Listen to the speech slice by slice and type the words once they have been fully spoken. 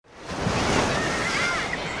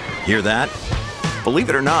Hear that?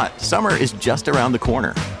 Believe it or not, summer is just around the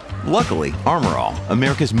corner. Luckily, Armor All,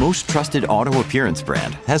 America's most trusted auto appearance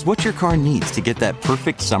brand, has what your car needs to get that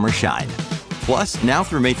perfect summer shine. Plus, now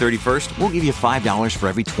through May 31st, we'll give you $5 for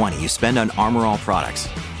every $20 you spend on Armor All products.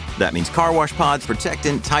 That means car wash pods,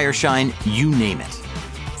 protectant, tire shine, you name it.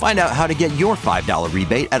 Find out how to get your $5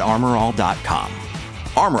 rebate at armorall.com.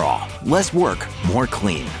 Armor All, less work, more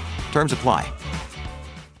clean. Terms apply.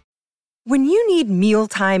 When you need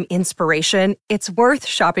mealtime inspiration, it's worth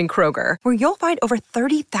shopping Kroger, where you'll find over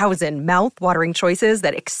 30,000 mouth-watering choices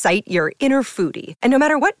that excite your inner foodie. And no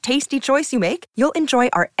matter what tasty choice you make, you'll enjoy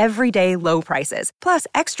our everyday low prices, plus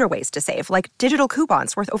extra ways to save, like digital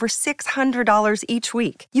coupons worth over $600 each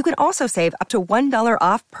week. You can also save up to $1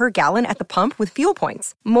 off per gallon at the pump with fuel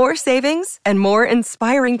points. More savings and more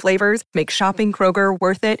inspiring flavors make shopping Kroger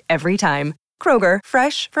worth it every time. Kroger,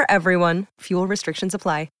 fresh for everyone. Fuel restrictions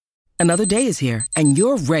apply. Another day is here, and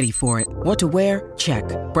you're ready for it. What to wear? Check.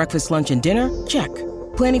 Breakfast, lunch, and dinner? Check.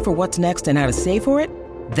 Planning for what's next and how to save for it?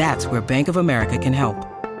 That's where Bank of America can help.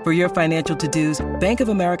 For your financial to-dos, Bank of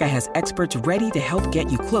America has experts ready to help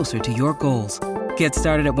get you closer to your goals. Get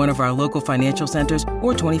started at one of our local financial centers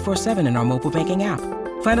or 24/7 in our mobile banking app.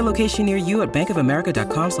 Find a location near you at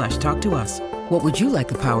bankofamerica.com/talktous. What would you like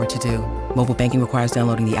the power to do? Mobile banking requires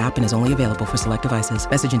downloading the app and is only available for select devices.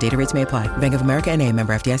 Message and data rates may apply. Bank of America N.A.,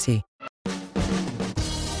 member FDIC.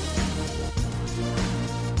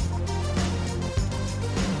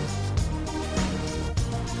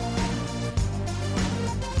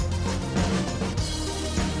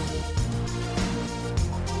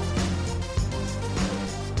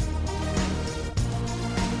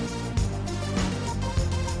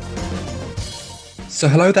 So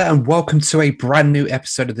hello there and welcome to a brand new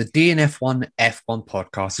episode of the DNF1 F1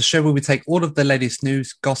 podcast, a show where we take all of the latest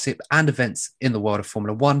news, gossip and events in the world of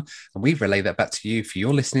Formula One and we relay that back to you for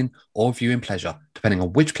your listening or viewing pleasure, depending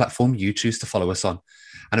on which platform you choose to follow us on.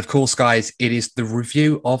 And of course, guys, it is the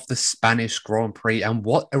review of the Spanish Grand Prix and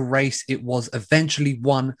what a race it was, eventually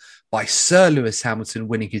won by Sir Lewis Hamilton,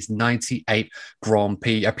 winning his 98th Grand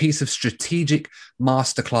Prix. A piece of strategic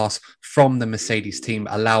masterclass from the Mercedes team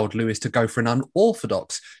allowed Lewis to go for an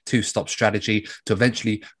unorthodox two-stop strategy to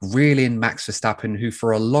eventually reel in Max Verstappen, who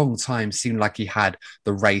for a long time seemed like he had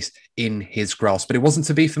the race in his grasp. But it wasn't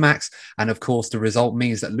to be for Max. And of course, the result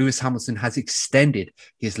means that Lewis Hamilton has extended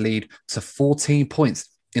his lead to 14 points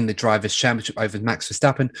in the Drivers' Championship over Max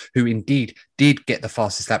Verstappen, who indeed did get the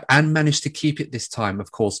fastest lap and managed to keep it this time,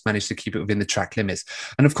 of course, managed to keep it within the track limits.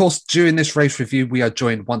 And of course, during this race review, we are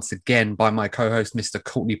joined once again by my co-host, Mr.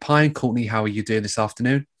 Courtney Pine. Courtney, how are you doing this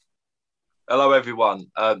afternoon? Hello, everyone.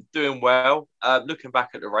 Doing well. Looking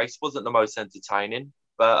back at the race, wasn't the most entertaining,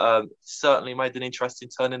 but certainly made an interesting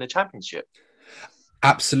turn in the championship.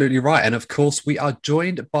 Absolutely right. And of course, we are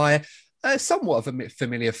joined by somewhat of a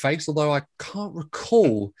familiar face, although I can't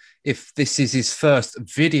recall if this is his first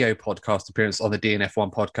video podcast appearance on the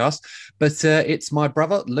DNF1 podcast. But it's my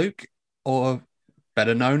brother, Luke, or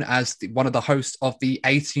better known as one of the hosts of the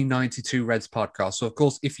 1892 Reds podcast. So, of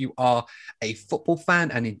course, if you are a football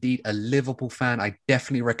fan and indeed a Liverpool fan, I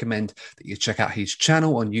definitely recommend that you check out his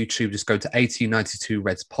channel on YouTube. Just go to 1892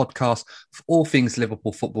 Reds podcast for all things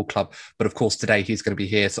Liverpool Football Club. But, of course, today he's going to be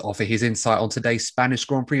here to offer his insight on today's Spanish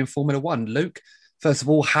Grand Prix in Formula One. Luke, first of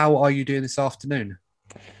all, how are you doing this afternoon?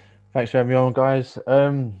 Thanks for having me on, guys.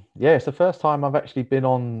 Yeah, it's the first time I've actually been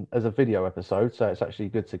on as a video episode, so it's actually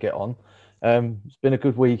good to get on. It's been a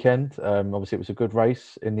good weekend. Obviously, it was a good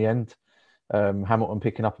race in the end. Hamilton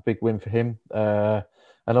picking up a big win for him. And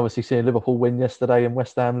obviously seeing Liverpool win yesterday and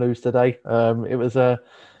West Ham lose today.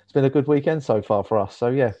 It's been a good weekend so far for us. So,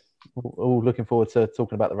 yeah, all looking forward to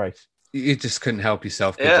talking about the race. You just couldn't help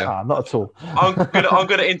yourself, could Yeah. you? Not at all. I'm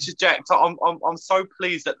gonna interject. I'm so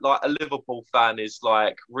pleased that like a Liverpool fan is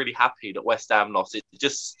like really happy that West Ham lost.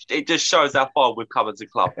 It just shows how far we've come as a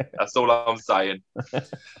club. That's all I'm saying.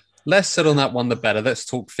 Less said on that one, the better. Let's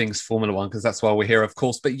talk things Formula One, because that's why we're here, of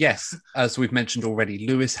course. But yes, as we've mentioned already,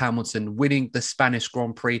 Lewis Hamilton winning the Spanish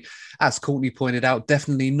Grand Prix, as Courtney pointed out,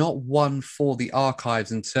 definitely not one for the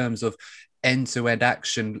archives in terms of end-to-end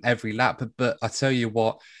action every lap. But I tell you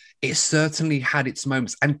what, it certainly had its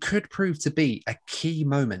moments and could prove to be a key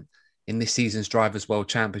moment in this season's Drivers' World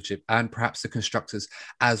Championship and perhaps the Constructors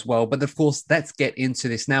as well. But of course, let's get into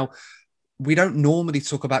this. Now, we don't normally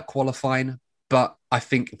talk about qualifying, but I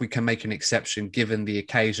think we can make an exception given the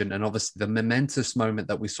occasion and obviously the momentous moment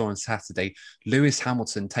that we saw on Saturday. Lewis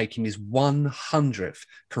Hamilton taking his 100th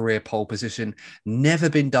career pole position. Never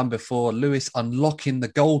been done before. Lewis unlocking the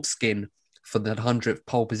gold skin for the 100th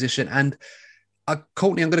pole position. And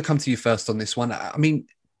Courtney, I'm going to come to you first on this one. I mean,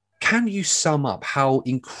 can you sum up how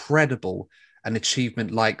incredible an achievement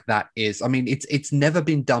like that is? I mean, it's never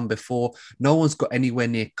been done before. No one's got anywhere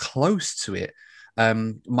near close to it.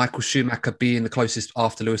 Michael Schumacher being the closest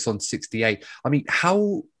after Lewis on 68. I mean,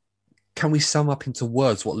 how can we sum up into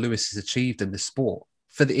words what Lewis has achieved in the sport,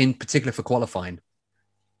 in particular for qualifying?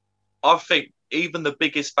 I think even the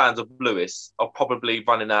biggest fans of Lewis are probably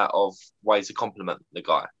running out of ways to compliment the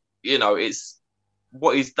guy. You know, it's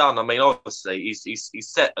what he's done. I mean, obviously, he's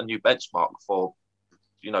set a new benchmark for,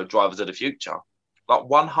 you know, drivers of the future. Like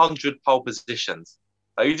 100 pole positions.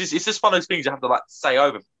 It's just one of those things you have to like say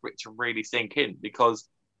over for it to really sink in, because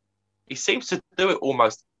he seems to do it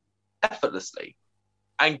almost effortlessly.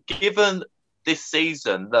 And given this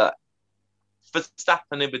season that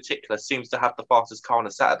Verstappen in particular seems to have the fastest car on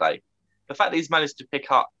a Saturday, the fact that he's managed to pick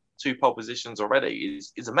up 2 pole positions already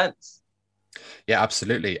is immense. Yeah,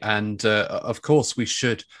 absolutely. And of course, we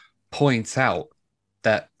should point out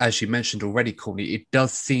that, as you mentioned already, Courtney, it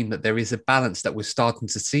does seem that there is a balance that we're starting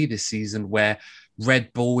to see this season where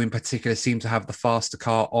Red Bull in particular seem to have the faster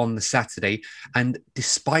car on the Saturday. And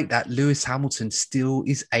despite that, Lewis Hamilton still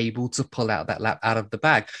is able to pull out that lap out of the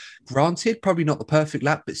bag. Granted, probably not the perfect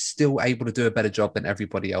lap, but still able to do a better job than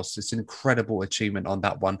everybody else. It's an incredible achievement on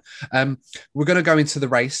that one. We're going to go into the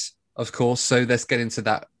race, of course. So let's get into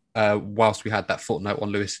that. Whilst we had that footnote on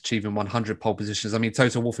Lewis achieving 100 pole positions. I mean,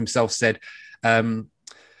 Toto Wolff himself said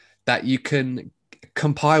that you can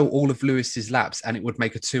compile all of Lewis's laps and it would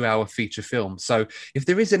make a 2-hour feature film. So if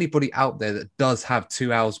there is anybody out there that does have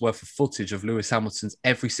 2 hours worth of footage of Lewis Hamilton's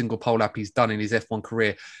every single pole lap he's done in his F1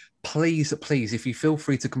 career, please, if you feel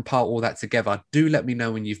free to compile all that together, do let me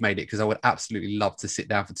know when you've made it, because I would absolutely love to sit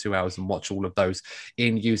down for 2 hours and watch all of those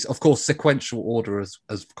in use. Of course, sequential order, as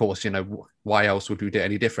of course, you know, why else would we do it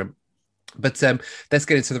any different? But let's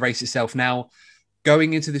get into the race itself now.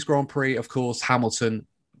 Going into this Grand Prix, of course, Hamilton,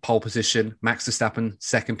 pole position, Max Verstappen,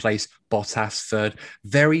 second place, Bottas, third.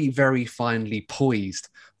 Very, very finely poised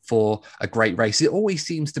for a great race. It always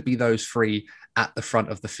seems to be those three at the front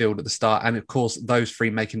of the field at the start. And of course, those three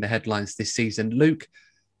making the headlines this season. Luke,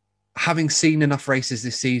 having seen enough races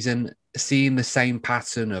this season, seeing the same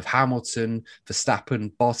pattern of Hamilton,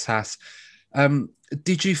 Verstappen, Bottas,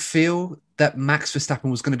 did you feel that Max Verstappen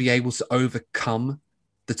was going to be able to overcome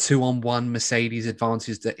the 2-on-1 Mercedes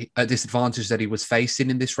disadvantage that he was facing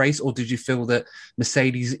in this race? Or did you feel that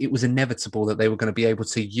Mercedes, it was inevitable that they were going to be able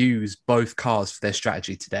to use both cars for their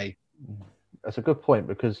strategy today? That's a good point,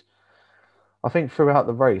 because I think throughout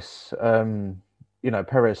the race, you know,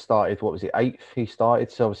 Perez started, 8th he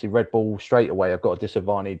started. So obviously Red Bull straight away have got a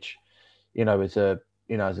disadvantage, you know, as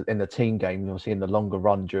in the team game, obviously in the longer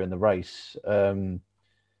run during the race.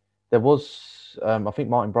 There was, I think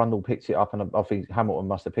Martin Brundle picked it up, and I think Hamilton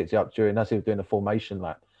must have picked it up as he was doing the formation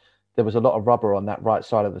lap. There was a lot of rubber on that right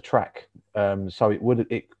side of the track. So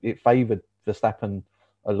it favoured Verstappen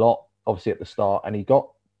a lot, obviously at the start, and he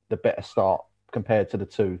got the better start compared to the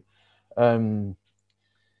two. And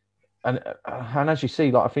as you see,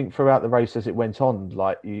 like, I think throughout the race as it went on,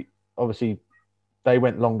 like, obviously they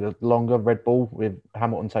went longer Red Bull, with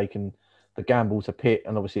Hamilton taking the gamble to pit,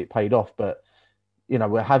 and obviously it paid off. But you know,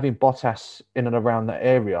 we're having Bottas in and around that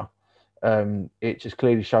area. It just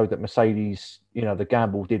clearly showed that Mercedes, you know, the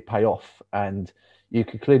gamble did pay off, and you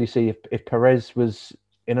could clearly see if Perez was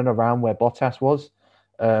in and around where Bottas was,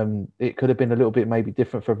 it could have been a little bit maybe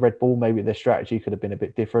different for Red Bull. Maybe their strategy could have been a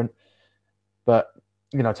bit different. But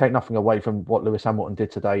you know, take nothing away from what Lewis Hamilton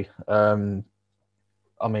did today. I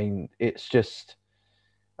mean, it's just,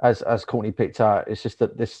 as Courtney picked out, it's just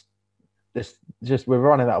that this we're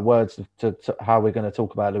running out of words to how we're going to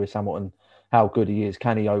talk about Lewis Hamilton, how good he is.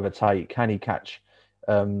 Can he overtake? Can he catch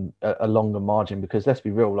a longer margin? Because let's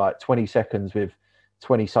be real, like 20 seconds with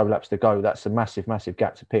 20 so laps to go, that's a massive, massive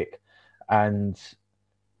gap to pick. And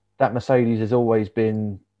that Mercedes has always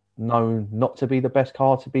been known not to be the best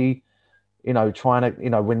car to be, you know, trying to, you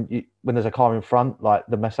know, when there's a car in front, like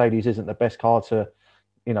the Mercedes isn't the best car to,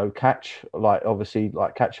 you know, catch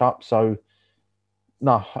up. So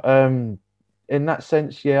no, in that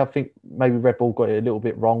sense, yeah, I think maybe Red Bull got it a little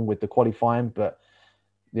bit wrong with the qualifying, but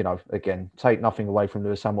you know, again, take nothing away from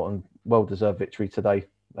Lewis Hamilton. Well-deserved victory today,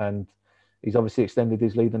 and he's obviously extended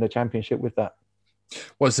his lead in the championship with that.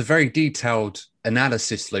 Well, it's a very detailed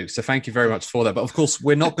analysis, Luke. So thank you very much for that. But of course,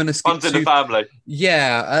 we're not going to skip. One's in the family.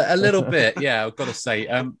 Yeah, a little bit. Yeah, I've got to say,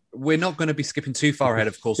 we're not going to be skipping too far ahead.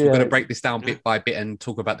 Of course, we're going to break this down bit by bit and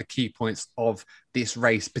talk about the key points of this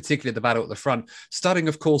race, particularly the battle at the front. Starting,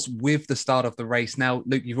 of course, with the start of the race. Now,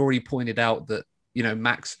 Luke, you've already pointed out that, you know,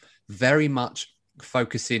 Max very much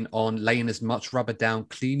focusing on laying as much rubber down,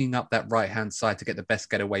 cleaning up that right-hand side to get the best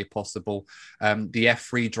getaway possible. The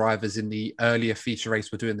F3 drivers in the earlier feature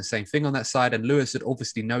race were doing the same thing on that side, and Lewis had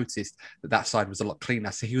obviously noticed that that side was a lot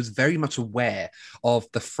cleaner. So he was very much aware of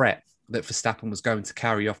the threat that Verstappen was going to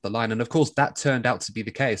carry off the line. And of course, that turned out to be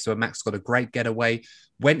the case. So Max got a great getaway,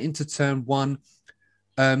 went into turn one,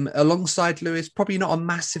 alongside Lewis, probably not a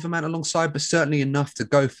massive amount alongside, but certainly enough to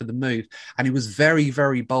go for the move. And he was very,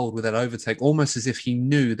 very bold with that overtake, almost as if he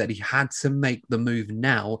knew that he had to make the move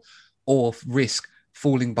now or risk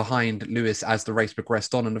falling behind Lewis as the race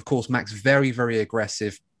progressed on. And of course, Max very, very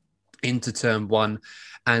aggressive into turn one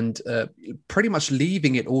and pretty much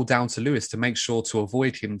leaving it all down to Lewis to make sure to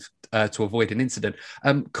avoid him, to avoid an incident.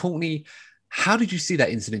 Courtney, how did you see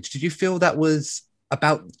that incident? Did you feel that was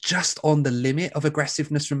about just on the limit of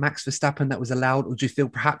aggressiveness from Max Verstappen that was allowed, or do you feel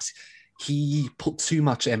perhaps he put too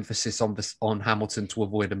much emphasis on Hamilton to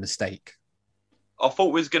avoid a mistake? I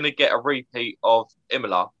thought we was going to get a repeat of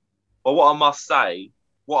Imola, but what I must say,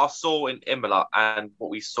 what I saw in Imola and what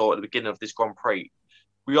we saw at the beginning of this Grand Prix,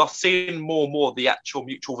 we are seeing more and more the actual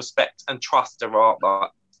mutual respect and trust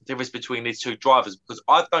there is between these two drivers, because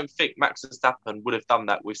I don't think Max Verstappen would have done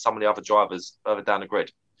that with some of the other drivers further down the grid.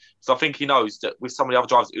 So I think he knows that with some of the other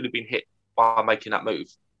drivers, it would have been hit by making that move.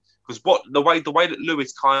 Because the way that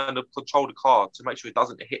Lewis kind of controlled the car to make sure it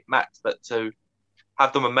doesn't hit Max, but to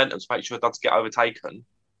have the momentum to make sure it doesn't get overtaken,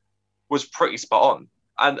 was pretty spot on.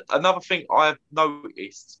 And another thing I've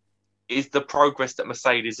noticed is the progress that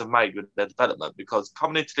Mercedes have made with their development. Because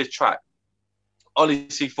coming into this track, I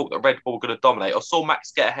honestly thought that Red Bull were going to dominate. I saw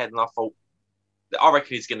Max get ahead, and I thought, I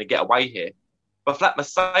reckon he's going to get away here. But for that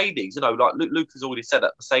Mercedes, like Luke has already said,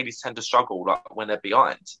 that Mercedes tend to struggle when they're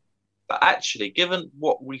behind. But actually, given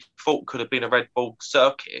what we thought could have been a Red Bull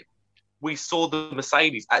circuit, we saw the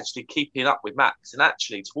Mercedes actually keeping up with Max. And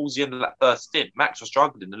actually, towards the end of that first stint, Max was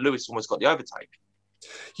struggling and Lewis almost got the overtake.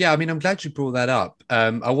 Yeah, I mean, I'm glad you brought that up.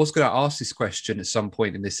 I was going to ask this question at some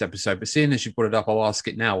point in this episode, but seeing as you brought it up, I'll ask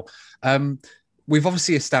it now. We've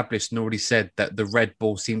obviously established and already said that the Red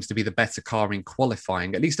Bull seems to be the better car in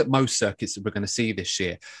qualifying, at least at most circuits that we're going to see this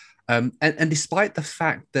year. And despite the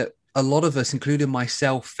fact that a lot of us, including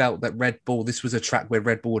myself, felt that Red Bull, this was a track where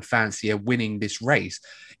Red Bull would fancy winning this race,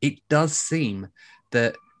 it does seem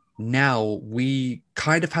that now we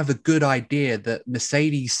kind of have a good idea that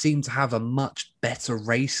Mercedes seem to have a much better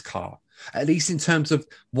race car, at least in terms of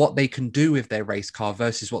what they can do with their race car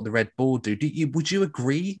versus what the Red Bull do. Would you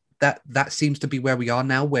agree that seems to be where we are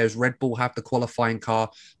now, whereas Red Bull have the qualifying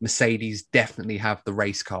car, Mercedes definitely have the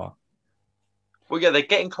race car? Well, yeah, they're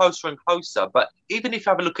getting closer and closer. But even if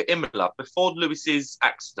you have a look at Imola, before Lewis's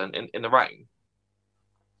accident in the rain,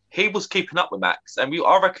 he was keeping up with Max. And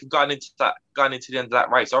I reckon going into the end of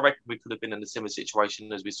that race, I reckon we could have been in a similar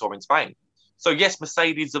situation as we saw in Spain. So yes,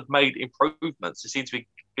 Mercedes have made improvements. They seem to be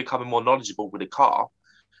becoming more knowledgeable with the car.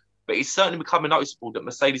 But it's certainly becoming noticeable that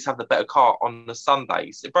Mercedes have the better car on the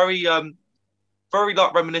Sundays. Very, very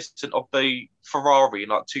reminiscent of the Ferrari in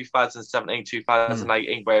 2017,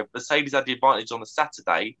 2018, where Mercedes had the advantage on the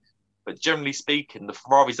Saturday, but generally speaking, the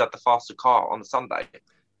Ferraris had the faster car on the Sunday.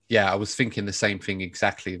 Yeah, I was thinking the same thing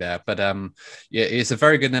exactly there. But yeah, it's a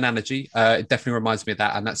very good analogy. It definitely reminds me of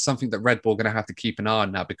that. And that's something that Red Bull are going to have to keep an eye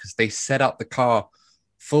on now, because they set up the car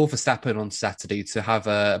for Verstappen on Saturday to have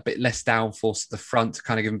a bit less downforce at the front, to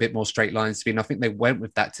kind of give him a bit more straight line speed. And I think they went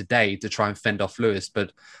with that today to try and fend off Lewis,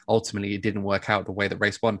 but ultimately it didn't work out the way that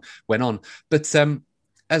race one went on. But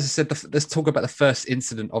as I said, let's talk about the first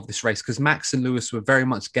incident of this race, because Max and Lewis were very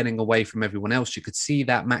much getting away from everyone else. You could see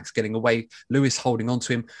that Max getting away, Lewis holding on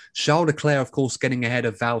to him. Charles Leclerc, of course, getting ahead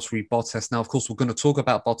of Valtteri Bottas. Now, of course, we're going to talk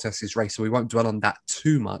about Bottas's race, so we won't dwell on that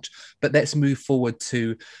too much. But let's move forward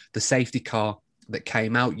to the safety car that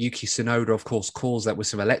came out. Yuki Tsunoda, of course, caused that with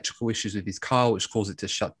some electrical issues with his car, which caused it to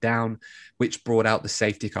shut down, which brought out the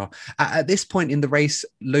safety car. At this point in the race,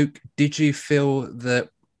 Luke, did you feel that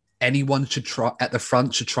anyone should try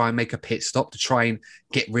and make a pit stop to try and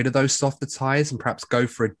get rid of those softer tyres and perhaps go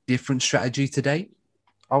for a different strategy today?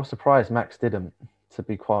 I was surprised Max didn't, to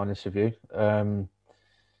be quite honest with you.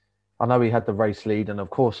 I know he had the race lead, and of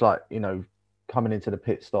course, coming into the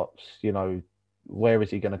pit stops, where is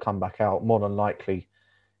he going to come back out? More than likely,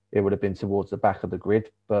 it would have been towards the back of the grid.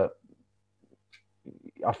 But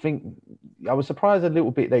I think I was surprised a little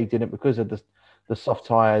bit they didn't, because of the soft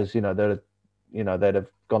tyres. They'd have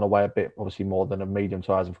gone away a bit, obviously more than the medium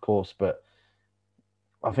tyres, of course. But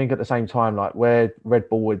I think at the same time, where Red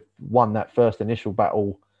Bull had won that first initial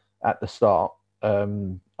battle at the start, I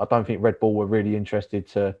don't think Red Bull were really interested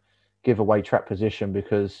to give away track position,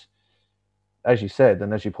 because, as you said,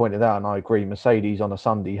 and as you pointed out, and I agree, Mercedes on a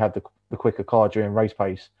Sunday have the quicker car during race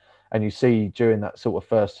pace. And you see during that sort of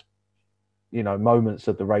first, moments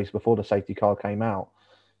of the race before the safety car came out,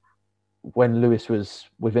 when Lewis was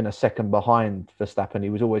within a second behind Verstappen,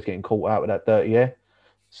 he was always getting caught out with that dirty air.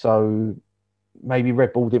 So maybe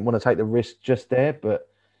Red Bull didn't want to take the risk just there, but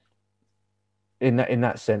in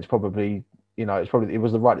that sense, probably, it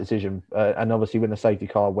was the right decision. And obviously, when the safety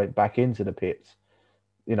car went back into the pits,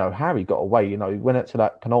 Harry got away. He went out to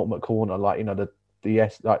that penultimate corner, the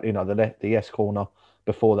S corner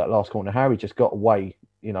before that last corner. Harry just got away.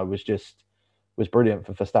 Was brilliant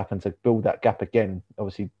for Verstappen to build that gap again.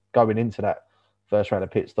 Obviously, going into that first round of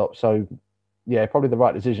pit stop. So, yeah, probably the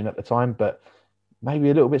right decision at the time, but maybe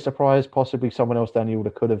a little bit surprised. Possibly someone else down the order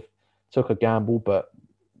could have took a gamble, but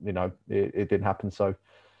it didn't happen. So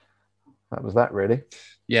that was that, really.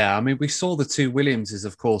 Yeah, I mean, we saw the two Williamses,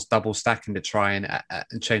 of course, double stacking to try and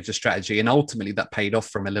change the strategy, and ultimately that paid off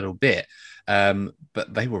for them a little bit.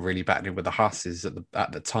 But they were really battling with the Haas's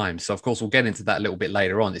at the time. So, of course, we'll get into that a little bit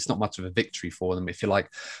later on. It's not much of a victory for them, if you like.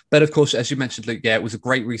 But, of course, as you mentioned, Luke, yeah, it was a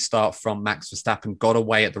great restart from Max Verstappen, got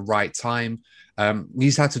away at the right time.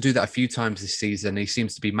 He's had to do that a few times this season. He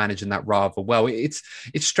seems to be managing that rather well. It's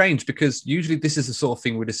strange because usually this is the sort of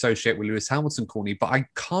thing we'd associate with Lewis Hamilton, Corny, but I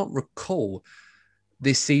can't recall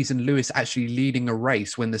this season Lewis actually leading a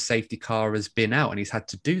race when the safety car has been out, and he's had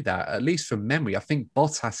to do that, at least from memory. I think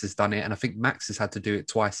Bottas has done it, and I think Max has had to do it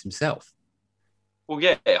twice himself. Well,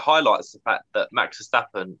 yeah, it highlights the fact that Max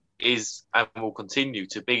Verstappen is and will continue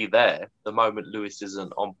to be there the moment Lewis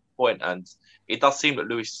isn't on point, and it does seem that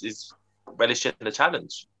Lewis is relishing the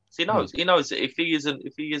challenge. So he knows that if he isn't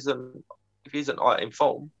in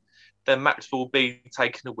form, then Max will be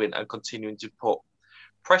taking the win and continuing to put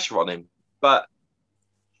pressure on him. But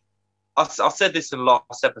I said this in the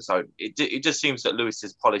last episode. It just seems that Lewis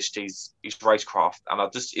has polished his racecraft, and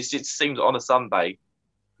it seems on a Sunday,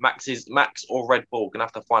 Max or Red Bull gonna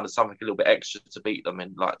have to find something a little bit extra to beat them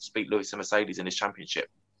and to beat Lewis and Mercedes in this championship.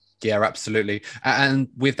 Yeah, absolutely. And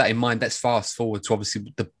with that in mind, let's fast forward to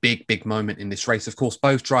obviously the big moment in this race. Of course,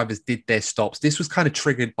 both drivers did their stops. This was kind of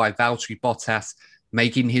triggered by Valtteri Bottas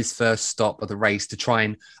making his first stop of the race to try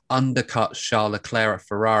and undercut Charles Leclerc at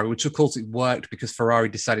Ferrari, which of course it worked because Ferrari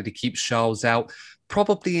decided to keep Charles out,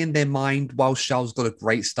 probably in their mind, while Charles got a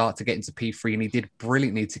great start to get into P3, and he did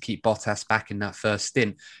brilliantly to keep Bottas back in that first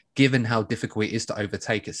stint, given how difficult it is to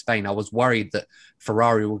overtake at Spain. I was worried that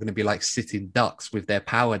Ferrari were going to be like sitting ducks with their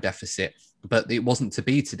power deficit, but it wasn't to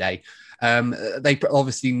be today. They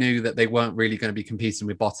obviously knew that they weren't really going to be competing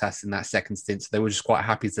with Bottas in that second stint, so they were just quite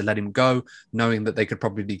happy to let him go, knowing that they could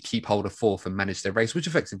probably keep hold of fourth and manage their race, which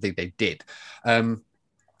effectively they did.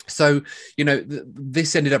 So,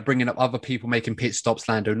 this ended up bringing up other people making pit stops.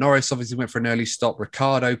 Lando Norris obviously went for an early stop.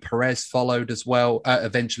 Ricardo, Perez followed as well,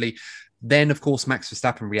 eventually. Then, of course, Max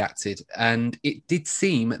Verstappen reacted, and it did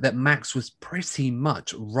seem that Max was pretty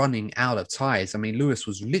much running out of tyres. I mean, Lewis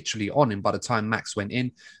was literally on him by the time Max went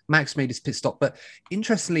in. Max made his pit stop, but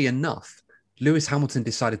interestingly enough, Lewis Hamilton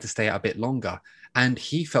decided to stay out a bit longer, and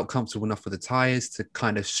he felt comfortable enough with the tyres to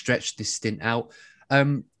kind of stretch this stint out.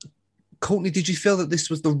 Courtney, did you feel that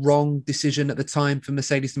this was the wrong decision at the time for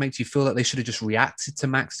Mercedes to make? Do you feel that they should have just reacted to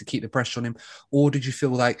Max to keep the pressure on him? Or did you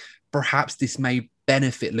feel like perhaps this may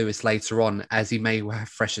benefit Lewis later on as he may have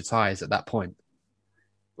fresher tyres at that point?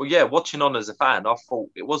 Well, yeah, watching on as a fan, I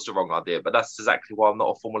thought it was the wrong idea, but that's exactly why I'm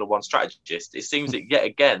not a Formula One strategist. It seems that yet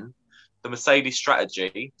again, the Mercedes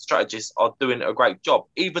strategists are doing a great job,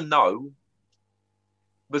 even though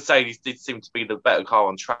Mercedes did seem to be the better car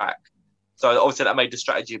on track. So obviously that made the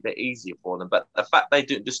strategy a bit easier for them. But the fact they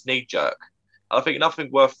didn't just knee jerk, I think nothing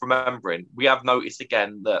worth remembering. We have noticed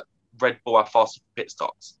again that Red Bull have faster pit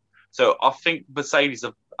stops. So I think Mercedes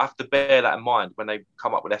have to bear that in mind when they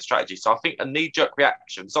come up with their strategy. So I think a knee jerk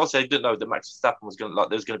reaction. So obviously they didn't know that Max Verstappen was going to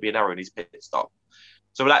there was going to be an error in his pit stop.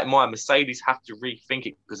 So with that in mind, Mercedes have to rethink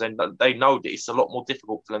it because they know that it's a lot more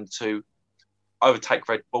difficult for them to overtake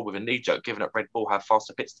Red Bull with a knee jerk, given that Red Bull have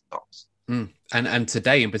faster pit stops. And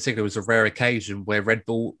today in particular was a rare occasion where Red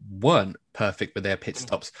Bull weren't perfect with their pit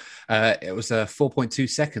stops. It was 4.2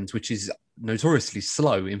 seconds, which is notoriously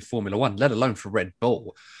slow in Formula One, let alone for Red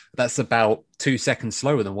Bull. That's about 2 seconds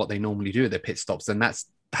slower than what they normally do at their pit stops, and that's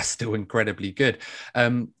still incredibly good.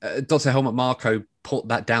 Dr. Helmut Marko put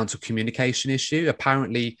that down to a communication issue.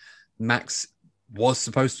 Apparently, Max was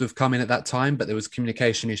supposed to have come in at that time, but there was a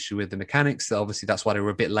communication issue with the mechanics. So obviously, that's why they were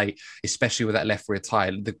a bit late, especially with that left rear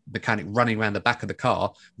tire. The mechanic running around the back of the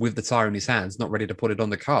car with the tire in his hands, not ready to put it on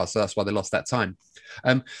the car. So that's why they lost that time.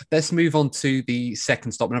 Let's move on to the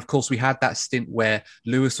second stop. And of course, we had that stint where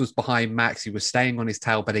Lewis was behind Max. He was staying on his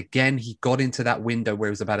tail, but again, he got into that window where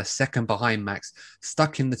he was about a second behind Max,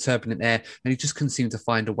 stuck in the turbulent air, and he just couldn't seem to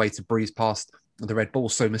find a way to breeze past the Red Bull.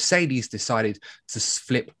 So Mercedes decided to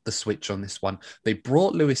flip the switch on this one. They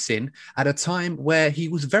brought Lewis in at a time where he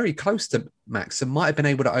was very close to Max and might have been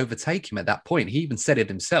able to overtake him at that point. He even said it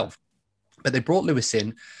himself. But they brought Lewis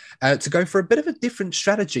in to go for a bit of a different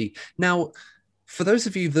strategy. Now, for those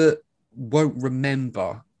of you that won't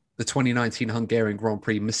remember the 2019 Hungarian Grand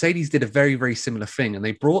Prix, Mercedes did a very, very similar thing. And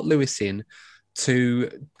they brought Lewis in to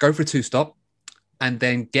go for a two-stop, and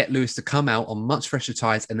then get Lewis to come out on much fresher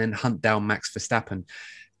tyres and then hunt down Max Verstappen.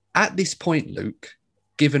 At this point, Luke,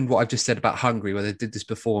 given what I've just said about Hungary, where they did this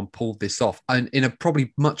before and pulled this off, and in a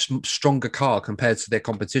probably much stronger car compared to their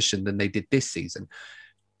competition than they did this season,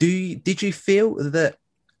 did you feel that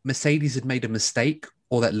Mercedes had made a mistake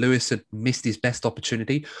or that Lewis had missed his best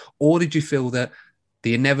opportunity? Or did you feel that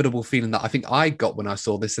the inevitable feeling that I think I got when I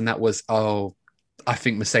saw this, and that was, oh, I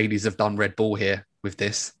think Mercedes have done Red Bull here with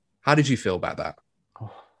this? How did you feel about that?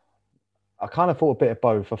 I kind of thought a bit of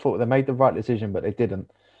both. I thought they made the right decision, but they didn't.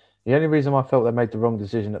 The only reason I felt they made the wrong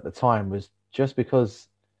decision at the time was just because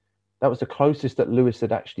that was the closest that Lewis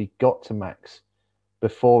had actually got to Max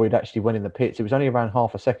before he'd actually went in the pits. It was only around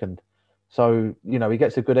half a second. So, you know, he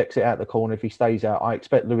gets a good exit out the corner. If he stays out, I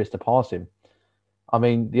expect Lewis to pass him. I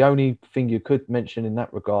mean, the only thing you could mention in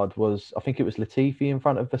that regard was, I think it was Latifi in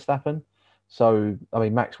front of Verstappen. So, I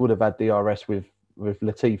mean, Max would have had DRS with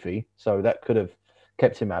Latifi, so that could have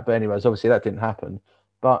kept him out. But anyways, obviously that didn't happen.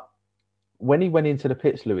 But when he went into the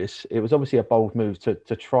pits, Lewis, it was obviously a bold move to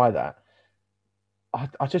try that.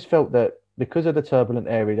 I just felt that because of the turbulent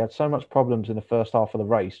area, he had so much problems in the first half of the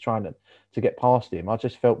race trying to get past him. I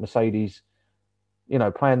just felt Mercedes, you know,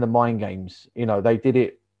 playing the mind games. You know, they did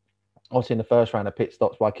it also in the first round of pit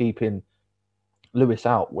stops by keeping Lewis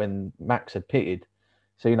out when Max had pitted.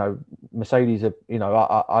 So, you know, Mercedes, you know,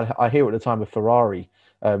 I hear at the time with Ferrari,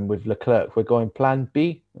 with Leclerc, we're going plan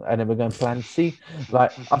B and then we're going plan C.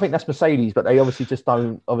 Like, I think that's Mercedes, but they obviously just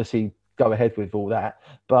don't obviously go ahead with all that.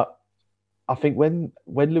 But I think when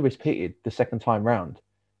Lewis pitted the second time round,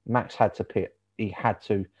 Max had to pit. He had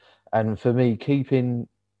to. And for me, keeping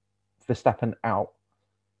Verstappen out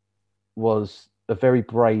was a very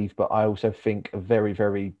brave, but I also think a very,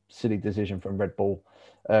 very silly decision from Red Bull,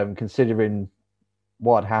 considering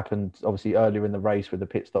what had happened obviously earlier in the race with the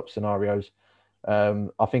pit stop scenarios.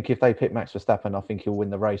 I think if they pick Max Verstappen, I think he'll win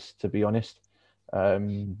the race, to be honest.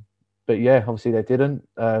 But yeah, obviously they didn't.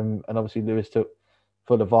 And obviously Lewis took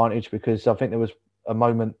full advantage, because I think there was a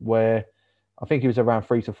moment where I think he was around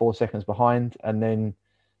 3 to 4 seconds behind. And then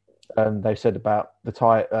they said about the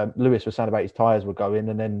tyre, Lewis was saying about his tyres were going.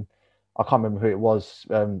 And then I can't remember who it was.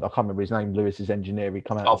 I can't remember his name, Lewis's engineer. He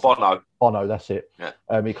come out. Oh, Bono. Bono, that's it.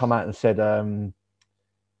 Yeah. He come out and said,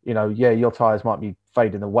 you know, yeah, your tyres might be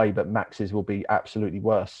fading away, but Max's will be absolutely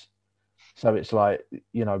worse. So it's like,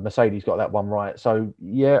 you know, Mercedes got that one right. So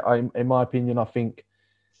yeah, in my opinion, I think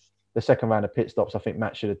the second round of pit stops, I think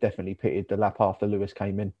Max should have definitely pitted the lap after Lewis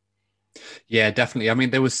came in. Yeah, definitely. I mean,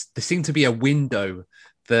 there seemed to be a window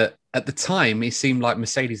that at the time it seemed like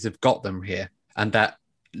Mercedes have got them here, and that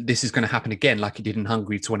this is going to happen again like it did in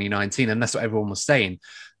Hungary 2019. And that's what everyone was saying.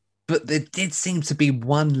 But there did seem to be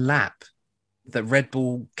one lap that Red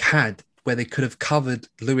Bull had where they could have covered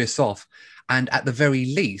Lewis off. And at the very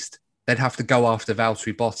least, they'd have to go after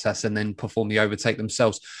Valtteri Bottas and then perform the overtake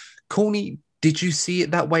themselves. Corny, did you see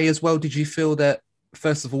it that way as well? Did you feel that,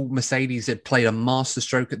 first of all, Mercedes had played a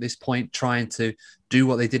masterstroke at this point, trying to do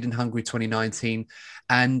what they did in Hungary 2019?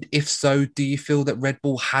 And if so, do you feel that Red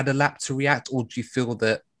Bull had a lap to react? Or do you feel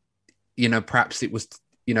that, you know, perhaps it was,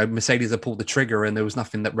 you know, Mercedes had pulled the trigger and there was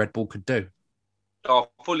nothing that Red Bull could do? I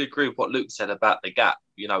fully agree with what Luke said about the gap.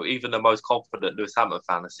 You know, even the most confident Lewis Hamilton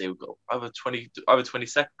fan, I see we've got over 20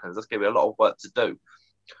 seconds. That's going to be a lot of work to do.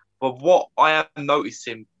 But what I am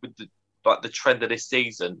noticing with the trend of this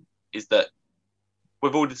season is that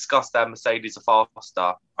we've all discussed that Mercedes are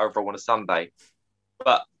faster overall on a Sunday,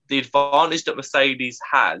 but the advantage that Mercedes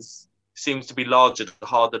has seems to be larger the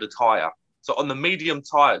harder the tyre. So on the medium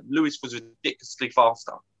tyre, Lewis was ridiculously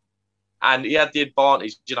faster. And he had the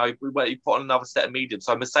advantage, you know, he put on another set of mediums.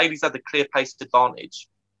 So Mercedes had the clear pace advantage,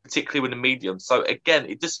 particularly with the medium. So again,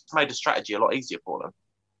 it just made the strategy a lot easier for them.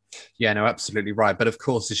 Yeah, no, absolutely right. But of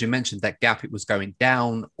course, as you mentioned, that gap, it was going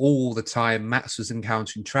down all the time. Max was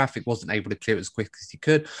encountering traffic, wasn't able to clear it as quick as he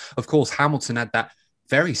could. Of course, Hamilton had that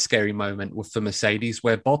very scary moment with the Mercedes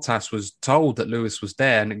where Bottas was told that Lewis was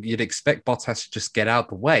there, and you'd expect Bottas to just get out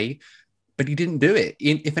the way, but he didn't do it.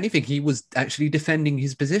 If anything, he was actually defending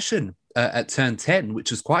his position at turn 10,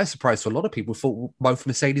 which was quite a surprise to a lot of people. Thought both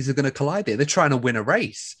Mercedes are going to collide there. They're trying to win a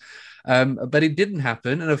race. But it didn't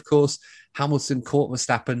happen. And of course, Hamilton caught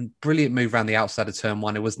Verstappen. Brilliant move around the outside of turn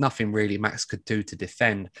 1. There was nothing really Max could do to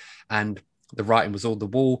defend. And the writing was on the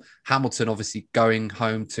wall. Hamilton obviously going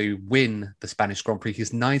home to win the Spanish Grand Prix,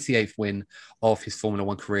 his 98th win of his Formula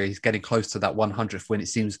One career. He's getting close to that 100th win. It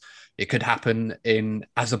seems it could happen in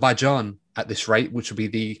Azerbaijan at this rate, which will be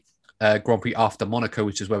the Grand Prix after Monaco,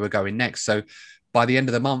 which is where we're going next. So by the end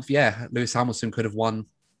of the month, Lewis Hamilton could have won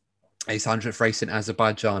his 100th race in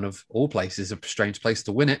Azerbaijan, of all places, a strange place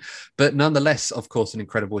to win it. But nonetheless, of course, an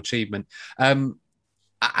incredible achievement.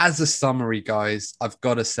 As a summary, guys, I've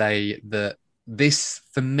got to say that this,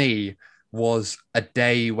 for me, was a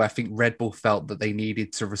day where I think Red Bull felt that they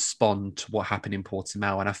needed to respond to what happened in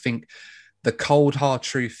Portimao. And I think the cold, hard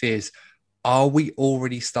truth is, are we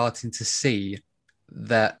already starting to see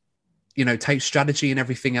that, take strategy and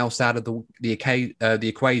everything else out of the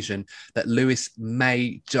equation, that Lewis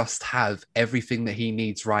may just have everything that he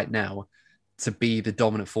needs right now to be the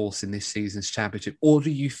dominant force in this season's championship? Or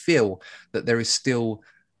do you feel that there is still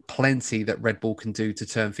plenty that Red Bull can do to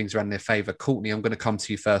turn things around in their favour? Courtney, I'm going to come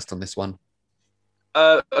to you first on this one.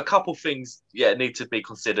 A couple things, need to be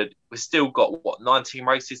considered. We've still got, 19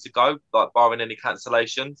 races to go, like barring any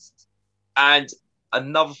cancellations. And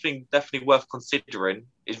another thing definitely worth considering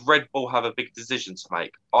is Red Bull have a big decision to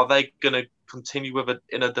make. Are they going to continue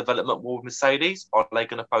in a development war with Mercedes, or are they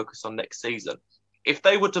going to focus on next season? If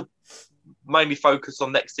they were to mainly focus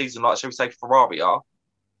on next season, like shall we say Ferrari are,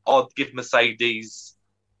 I'd give Mercedes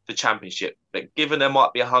the championship. But given there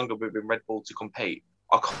might be a hunger within Red Bull to compete,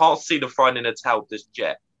 I can't see them throwing in a towel just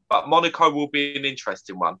yet. But Monaco will be an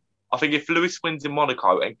interesting one. I think if Lewis wins in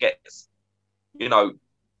Monaco and gets,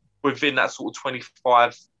 within that sort of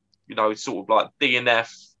 25, sort of like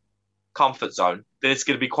DNF comfort zone, then it's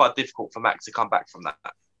going to be quite difficult for Max to come back from that.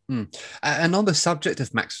 And on the subject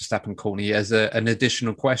of Max Verstappen, Courtney, as an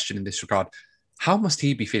additional question in this regard, how must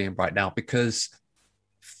he be feeling right now? Because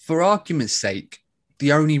for argument's sake,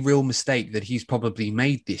 the only real mistake that he's probably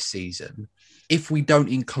made this season, if we don't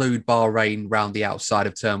include Bahrain round the outside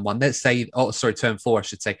of turn 1, turn 4, I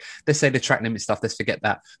should say. Let's say the track limit stuff, let's forget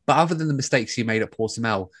that. But other than the mistakes he made at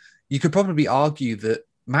Portimao, you could probably argue that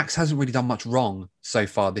Max hasn't really done much wrong so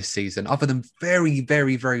far this season, other than very,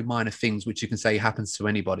 very, very minor things, which you can say happens to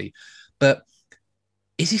anybody. But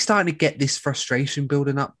is he starting to get this frustration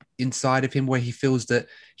building up inside of him where he feels that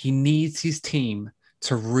he needs his team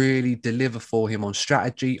to really deliver for him on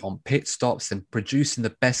strategy, on pit stops, and producing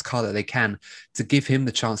the best car that they can to give him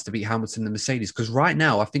the chance to beat Hamilton and Mercedes? Because right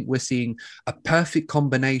now, I think we're seeing a perfect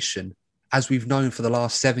combination, as we've known for the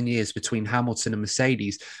last 7 years, between Hamilton and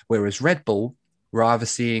Mercedes, whereas Red Bull, we're either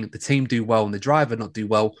seeing the team do well and the driver not do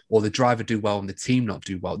well, or the driver do well and the team not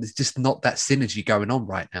do well. There's just not that synergy going on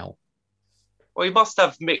right now. Well, you must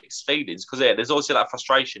have mixed feelings because there's also that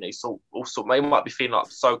frustration. He also might be feeling like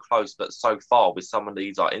so close but so far with some of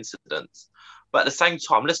these incidents. But at the same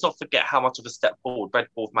time, let's not forget how much of a step forward Red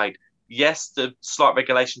Bull have made. Yes, the slight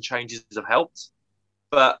regulation changes have helped,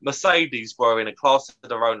 but Mercedes were in a class of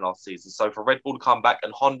their own last season. So for Red Bull to come back,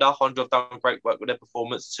 and Honda have done great work with their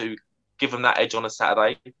performance to give them that edge on a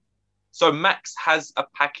Saturday. So Max has a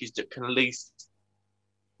package that can at least,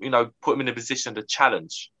 put him in a position to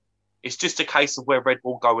challenge. It's just a case of where Red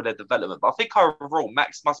Bull go with their development. But I think overall,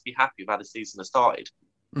 Max must be happy with how the season has started.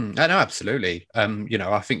 I know, absolutely.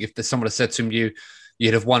 I think if someone had said to him,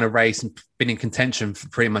 you'd have won a race and been in contention for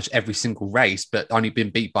pretty much every single race, but only been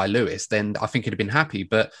beat by Lewis, then I think he'd have been happy.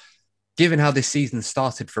 But given how this season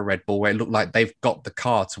started for Red Bull, where it looked like they've got the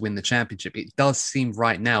car to win the championship, it does seem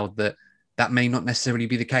right now that may not necessarily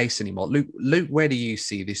be the case anymore. Luke, where do you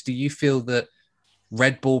see this? Do you feel that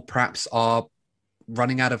Red Bull perhaps are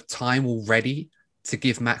running out of time already to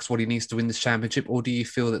give Max what he needs to win this championship? Or do you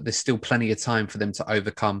feel that there's still plenty of time for them to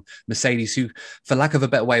overcome Mercedes, who, for lack of a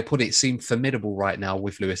better way of putting it, seem formidable right now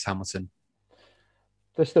with Lewis Hamilton?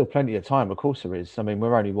 There's still plenty of time. Of course there is. I mean,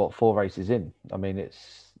 we're only, 4 races in. I mean,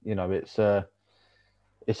 it's a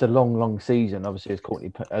long season. Obviously,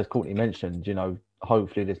 as Courtney mentioned,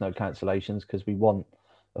 hopefully there's no cancellations because we want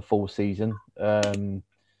a full season.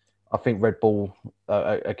 I think Red Bull,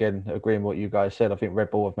 again, agreeing with what you guys said, I think Red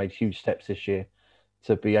Bull have made huge steps this year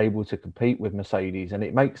to be able to compete with Mercedes. And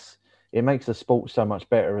it makes it makes the sport so much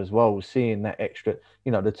better as well. Seeing that extra,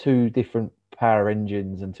 the two different power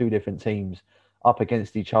engines and two different teams up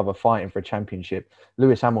against each other fighting for a championship.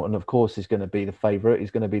 Lewis Hamilton, of course, is going to be the favourite.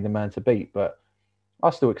 He's going to be the man to beat, but I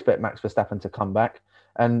still expect Max Verstappen to come back.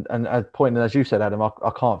 And as you said, Adam,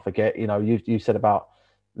 I can't forget. You said about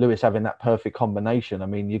Lewis having that perfect combination. I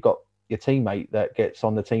mean, you've got your teammate that gets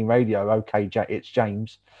on the team radio. Okay, it's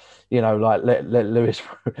James. Let Lewis.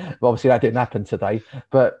 Obviously, that didn't happen today.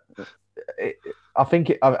 But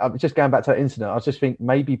I'm just going back to that incident. I just think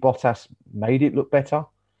maybe Bottas made it look better.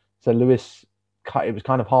 So Lewis, it was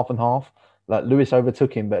kind of half and half. Like Lewis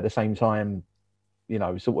overtook him, but at the same time,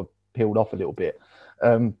 sort of peeled off a little bit.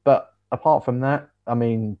 But apart from that, I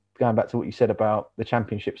mean, going back to what you said about the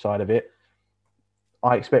championship side of it,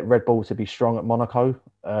 I expect Red Bull to be strong at Monaco.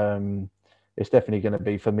 It's definitely going to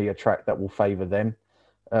be, for me, a track that will favour them.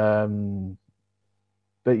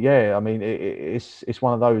 But yeah, I mean, it's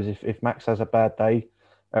one of those. If Max has a bad day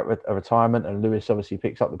at a retirement and Lewis obviously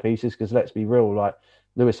picks up the pieces, because let's be real, like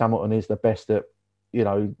Lewis Hamilton is the best at,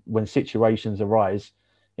 when situations arise,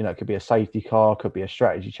 it could be a safety car, could be a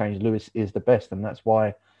strategy change. Lewis is the best, and that's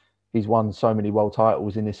why he's won so many world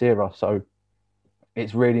titles in this era. So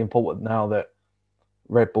it's really important now that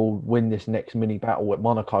Red Bull win this next mini battle at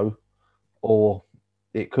Monaco, or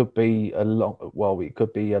it could be a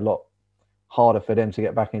lot harder for them to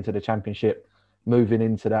get back into the championship, moving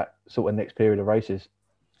into that sort of next period of races.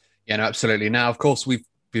 Yeah, no, absolutely. Now, of course, we've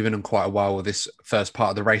been on quite a while with this first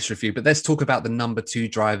part of the race review, but let's talk about the number 2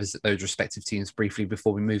 drivers at those respective teams briefly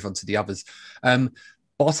before we move on to the others.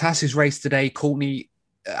 Bottas's race today, Courtney,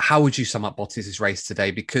 how would you sum up Bottas's race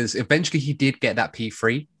today? Because eventually he did get that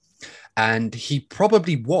P3, and he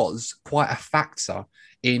probably was quite a factor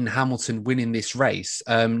in Hamilton winning this race.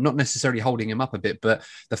 Not necessarily holding him up a bit, but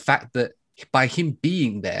the fact that by him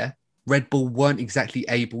being there, Red Bull weren't exactly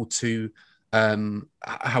able to,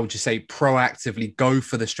 how would you say, proactively go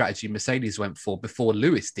for the strategy Mercedes went for before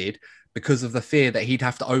Lewis did, because of the fear that he'd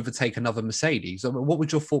have to overtake another Mercedes. What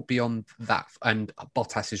would your thought be on that and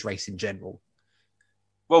Bottas's race in general?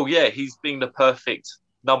 Well, yeah, he's been the perfect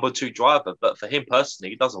number 2 driver, but for him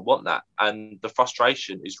personally, he doesn't want that, and the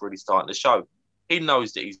frustration is really starting to show. He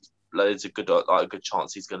knows that there's a good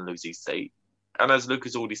chance he's going to lose his seat, and as Luke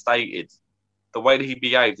has already stated, the way that he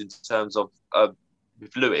behaved in terms of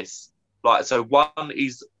with Lewis, one,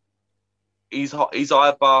 he's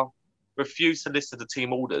either refused to listen to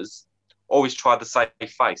team orders, or he's tried to save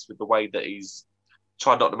face with the way that he's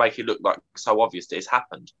tried not to make it look like so obvious that it's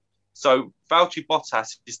happened. So Valtteri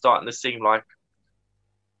Bottas is starting to seem like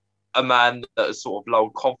a man that is sort of low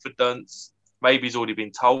confidence. Maybe he's already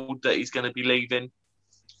been told that he's going to be leaving.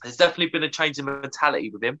 There's definitely been a change in mentality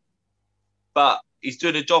with him, but he's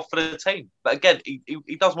doing a job for the team. But again,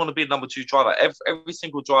 he doesn't want to be a number 2 driver. Every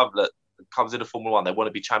single driver that comes into Formula 1, they want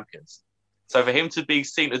to be champions. So for him to be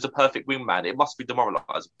seen as a perfect wingman, it must be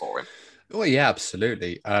demoralising for him. Well, yeah,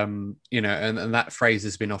 absolutely. And that phrase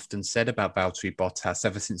has been often said about Valtteri Bottas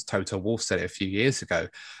ever since Toto Wolff said it a few years ago.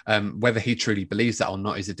 Whether he truly believes that or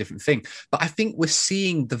not is a different thing. But I think we're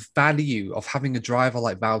seeing the value of having a driver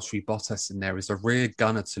like Valtteri Bottas in there as a rear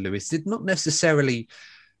gunner to Lewis. Did not necessarily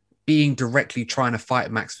being directly trying to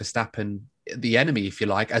fight Max Verstappen, the enemy, if you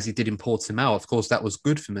like, as he did in Portimao. Of course, that was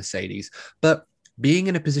good for Mercedes. But being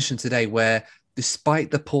in a position today where,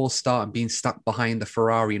 despite the poor start and being stuck behind the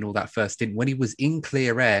Ferrari and all that first stint, when he was in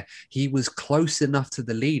clear air, he was close enough to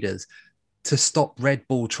the leaders to stop Red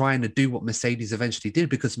Bull trying to do what Mercedes eventually did,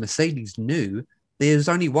 because Mercedes knew there was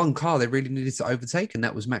only one car they really needed to overtake, and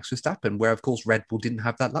that was Max Verstappen, where, of course, Red Bull didn't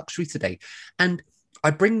have that luxury today. And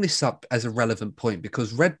I bring this up as a relevant point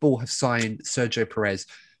because Red Bull have signed Sergio Perez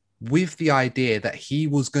with the idea that he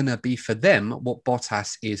was going to be for them what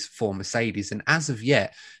Bottas is for Mercedes. And as of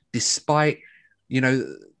yet, despite,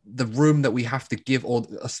 the room that we have to give, or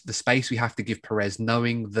the space we have to give Perez,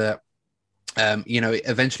 knowing that,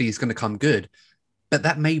 eventually he's going to come good, but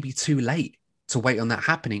that may be too late to wait on that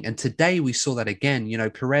happening. And today we saw that again.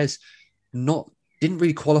 Perez didn't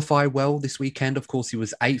really qualify well this weekend. Of course, he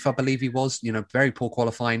was 8th, I believe he was, very poor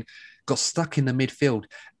qualifying, got stuck in the midfield.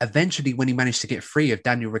 Eventually, when he managed to get free of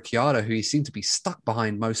Daniel Ricciardo, who he seemed to be stuck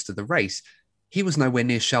behind most of the race, he was nowhere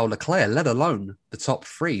near Charles Leclerc, let alone the top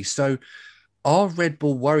 3. So are Red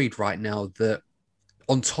Bull worried right now that,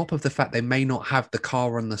 on top of the fact they may not have the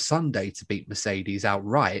car on the Sunday to beat Mercedes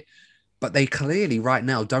outright, but they clearly right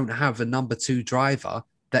now don't have a number 2 driver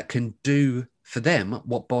that can do for them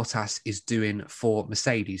what Bottas is doing for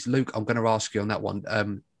Mercedes? Luke, I'm going to ask you on that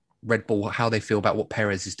one. Red Bull, how they feel about what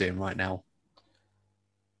Perez is doing right now?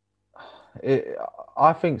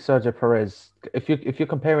 I think Sergio Perez, if you're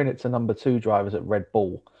comparing it to number 2 drivers at Red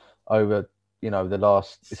Bull, over, the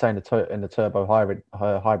last, say in the turbo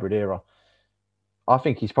hybrid era. I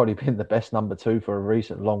think he's probably been the best number 2 for a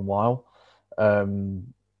recent long while.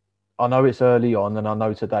 I know it's early on, and I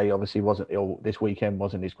know today obviously this weekend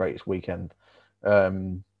wasn't his greatest weekend.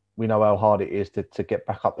 We know how hard it is to get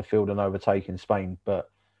back up the field and overtake in Spain, but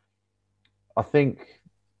I think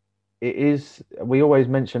it is. We always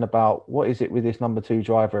mention about what is it with this number 2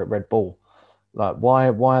 driver at Red Bull? Like, why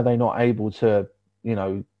are they not able to,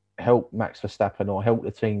 help Max Verstappen or help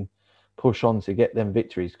the team push on to get them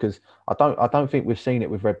victories? Because I don't think we've seen it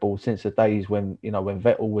with Red Bull since the days when when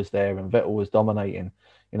Vettel was there and Vettel was dominating.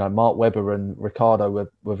 Mark Webber and Ricciardo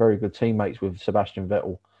were very good teammates with Sebastian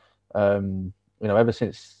Vettel. Ever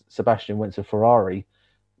since Sebastian went to Ferrari,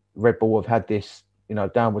 Red Bull have had this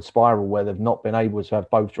downward spiral where they've not been able to have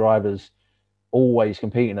both drivers always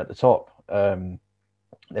competing at the top.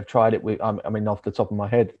 They've tried it with, off the top of my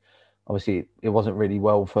head, obviously it wasn't really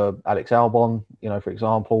well for Alex Albon, for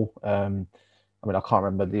example. I can't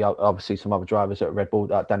remember obviously some other drivers at Red Bull,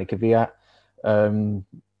 Danny Kvyat.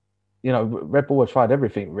 Red Bull have tried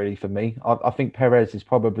everything really for me. I think Perez is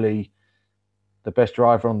probably the best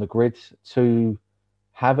driver on the grid to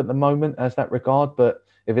have at the moment as that regard. But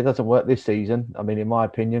if it doesn't work this season, in my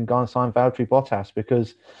opinion, go and sign Valtteri Bottas,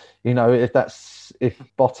 because, if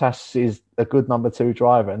Bottas is a good number 2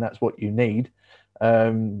 driver and that's what you need,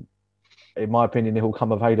 in my opinion, he'll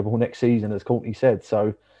come available next season, as Courtney said.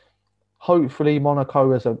 So hopefully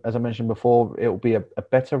Monaco, as I mentioned before, it'll be a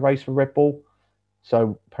better race for Red Bull.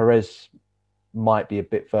 So Perez might be a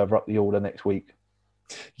bit further up the order next week.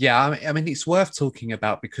 Yeah, it's worth talking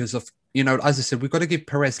about because of, as I said, we've got to give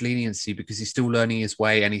Perez leniency because he's still learning his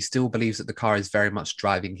way and he still believes that the car is very much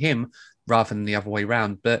driving him rather than the other way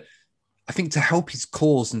around. But I think to help his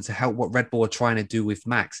cause and to help what Red Bull are trying to do with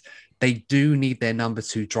Max, they do need their number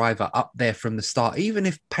 2 driver up there from the start. Even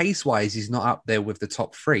if pace-wise he's not up there with the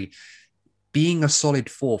top 3, being a solid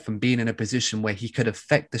 4th and being in a position where he could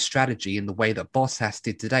affect the strategy in the way that Bottas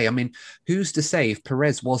did today. Who's to say if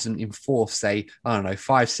Perez wasn't in 4th, say,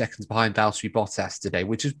 5 seconds behind Valtteri Bottas today,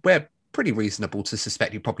 which is where pretty reasonable to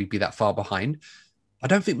suspect he'd probably be that far behind. I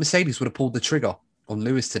don't think Mercedes would have pulled the trigger on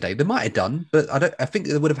Lewis today. They might have done, but I think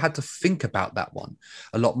they would have had to think about that one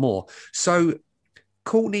a lot more. So,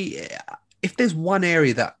 Courtney, if there's one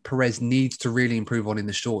area that Perez needs to really improve on in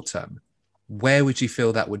the short term, where would you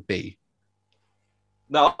feel that would be?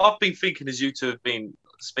 Now, I've been thinking as you two have been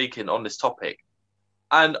speaking on this topic,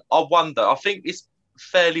 and I wonder, I think it's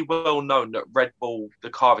fairly well known that Red Bull, the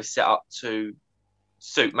car is set up to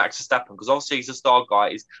suit Max Verstappen, because obviously he's a star guy,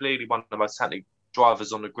 he's clearly one of the most talented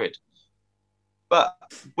drivers on the grid. But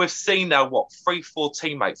we've seen now, 3-4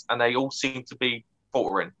 teammates, and they all seem to be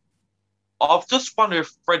faltering. I've just wondered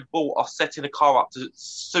if Red Bull are setting the car up to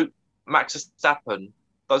suit Max Verstappen,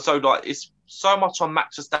 so it's so much on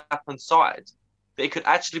Max Verstappen's side that it could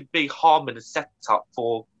actually be harming the setup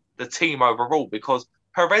for the team overall, because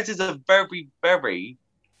Perez is a very, very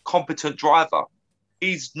competent driver.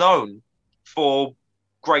 He's known for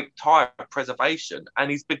great tyre preservation,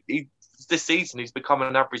 and this season he's become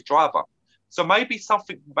an average driver. So maybe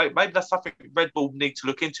that's something Red Bull need to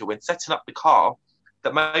look into when setting up the car,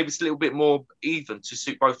 that maybe it's a little bit more even to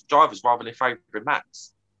suit both drivers rather than favouring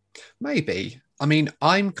Max. Maybe.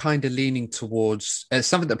 I'm kind of leaning towards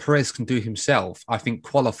something that Perez can do himself. I think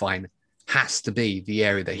qualifying has to be the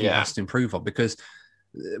area that he has to improve on, because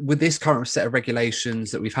with this current set of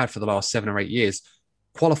regulations that we've had for the last 7 or 8 years,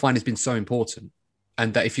 qualifying has been so important.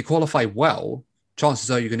 And that if you qualify well, chances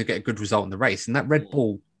are you're going to get a good result in the race. And that Red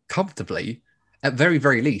Bull comfortably, at very,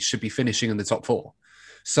 very least, should be finishing in the top 4.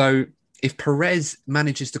 So if Perez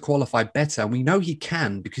manages to qualify better, and we know he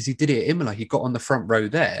can because he did it at Imola, he got on the front row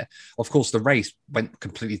there. Of course, the race went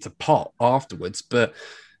completely to pot afterwards, but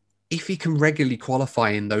if he can regularly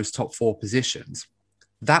qualify in those top 4 positions,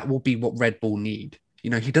 that will be what Red Bull need.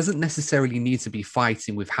 He doesn't necessarily need to be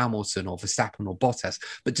fighting with Hamilton or Verstappen or Bottas,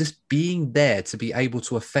 but just being there to be able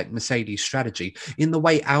to affect Mercedes' strategy in the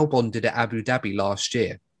way Albon did at Abu Dhabi last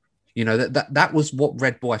year. That was what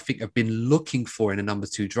Red Bull, I think, have been looking for in a number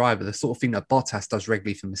 2 driver, the sort of thing that Bottas does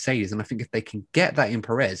regularly for Mercedes. And I think if they can get that in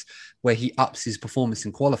Perez, where he ups his performance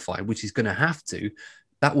in qualifying, which he's going to have to,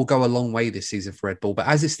 that will go a long way this season for Red Bull. But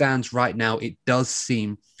as it stands right now, it does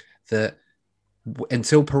seem that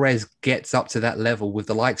until Perez gets up to that level with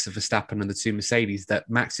the likes of Verstappen and the 2 Mercedes, that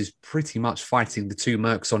Max is pretty much fighting the 2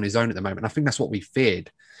 Mercs on his own at the moment. And I think that's what we feared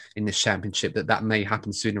in this championship, that may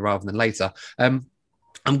happen sooner rather than later.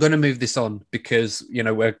 I'm going to move this on because, we're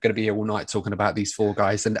going to be here all night talking about these 4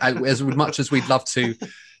 guys. And as much as we'd love to,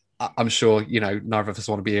 I'm sure, neither of us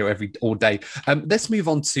want to be here all day. Let's move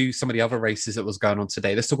on to some of the other races that was going on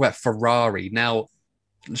today. Let's talk about Ferrari. Now,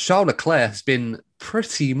 Charles Leclerc has been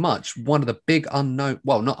pretty much one of the big unknown,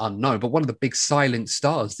 well, not unknown, but one of the big silent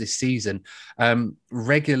stars this season,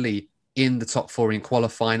 regularly in the top four in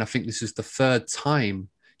qualifying. I think this is the third time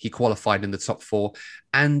he qualified in the top four,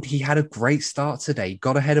 and he had a great start today.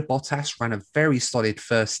 Got ahead of Bottas, ran a very solid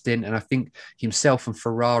first stint, and I think himself and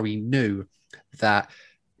Ferrari knew that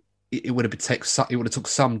it would have took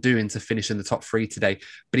some doing to finish in the top three today.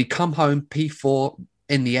 But he come home P4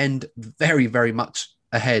 in the end, very, very much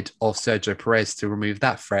ahead of Sergio Perez to remove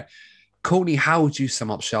that threat. Courtney, how would you sum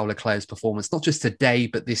up Charles Leclerc's performance, not just today,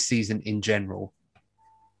 but this season in general?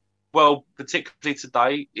 Well, particularly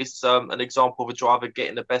today, it's an example of a driver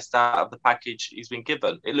getting the best out of the package he's been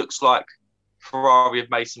given. It looks like Ferrari have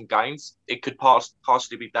made some gains. It could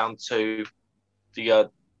partially be down to the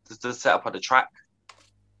setup of the track,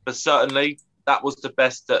 but certainly that was the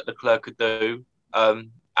best that Leclerc could do,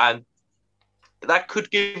 and that could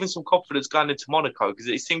give him some confidence going into Monaco, because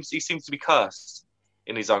he seems to be cursed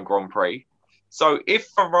in his own Grand Prix. So if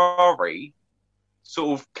Ferrari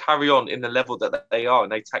sort of carry on in the level that they are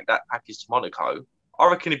and they take that package to Monaco, I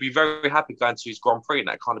reckon he'd be very happy going to his Grand Prix in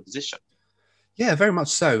that kind of position. Yeah, very much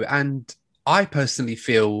so. And I personally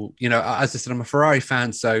feel, as I said, I'm a Ferrari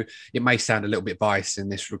fan, so it may sound a little bit biased in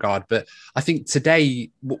this regard, but I think today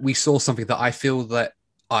we saw something that I feel that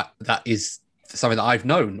is something that I've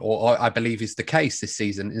known, or I believe is the case this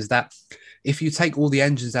season, is that if you take all the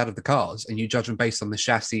engines out of the cars and you judge them based on the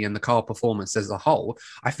chassis and the car performance as a whole,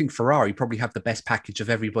 I think Ferrari probably have the best package of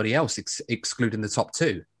everybody else, excluding the top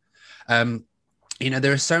two.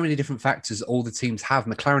 There are so many different factors all the teams have.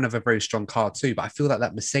 McLaren have a very strong car too, but I feel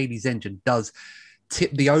that Mercedes engine does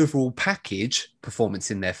tip the overall package performance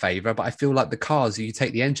in their favour. But I feel like the cars, if you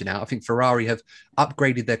take the engine out, I think Ferrari have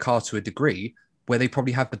upgraded their car to a degree where they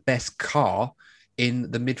probably have the best car in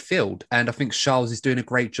the midfield. And I think Charles is doing a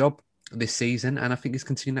great job this season, and I think he's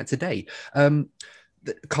continuing that today.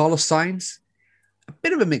 Carlos Sainz, a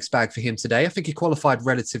bit of a mixed bag for him today. I think he qualified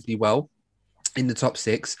relatively well in the top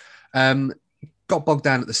six. Got bogged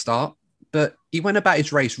down at the start, but he went about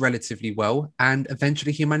his race relatively well, and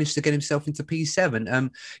eventually he managed to get himself into P7.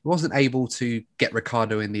 He wasn't able to get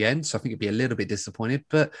Ricciardo in the end, so I think he'd be a little bit disappointed.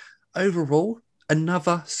 But overall,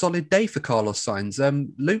 another solid day for Carlos Sainz.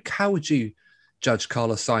 Luke, how would you judge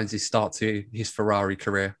Carlos Sainz's start to his Ferrari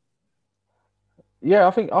career? Yeah,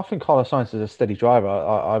 I think Carlos Sainz is a steady driver.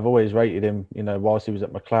 I've always rated him, whilst he was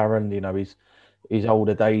at McLaren, his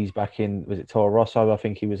older days back in, was it Toro Rosso, I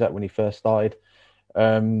think he was at when he first started.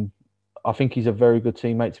 I think he's a very good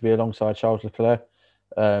teammate to be alongside Charles Leclerc.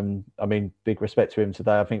 Big respect to him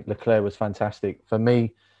today. I think Leclerc was fantastic. For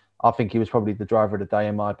me, I think he was probably the driver of the day,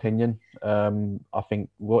 in my opinion. I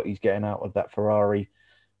think what he's getting out of that Ferrari,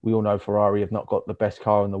 we all know Ferrari have not got the best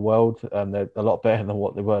car in the world. They're a lot better than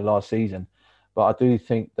what they were last season. But I do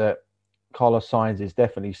think that Carlos Sainz is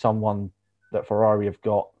definitely someone that Ferrari have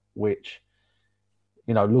got, which,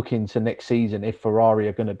 looking to next season, if Ferrari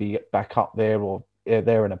are going to be back up there or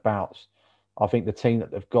there and abouts, I think the team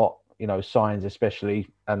that they've got, Sainz especially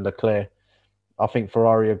and Leclerc, I think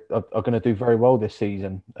Ferrari are going to do very well this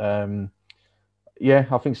season. I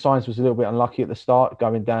think Sainz was a little bit unlucky at the start,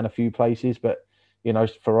 going down a few places, but,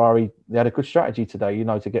 Ferrari, they had a good strategy today,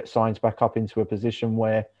 to get Sainz back up into a position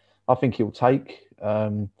where I think he'll take.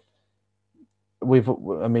 Adam, I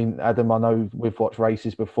know we've watched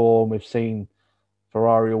races before and we've seen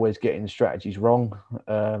Ferrari always getting strategies wrong,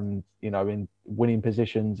 in winning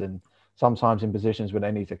positions and sometimes in positions where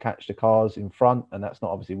they need to catch the cars in front, and that's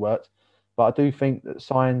not obviously worked. But I do think that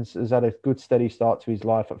Sainz has had a good, steady start to his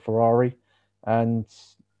life at Ferrari. And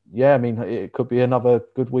it could be another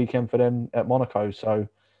good weekend for them at Monaco. So,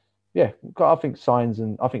 I think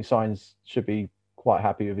Sainz should be quite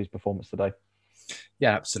happy with his performance today.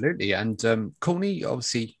 Yeah, absolutely. And Courtney,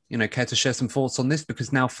 obviously, care to share some thoughts on this,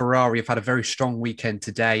 because now Ferrari have had a very strong weekend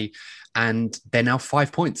today and they're now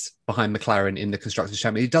 5 points behind McLaren in the Constructors'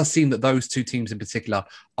 Championship. It does seem that those two teams in particular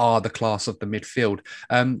are the class of the midfield.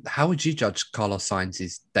 How would you judge Carlos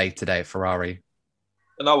Sainz's day today at Ferrari?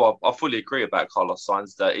 No, I fully agree about Carlos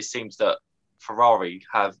Sainz, that it seems that Ferrari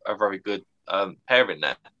have a very good pairing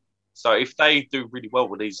there. So if they do really well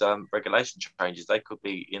with these regulation changes, they could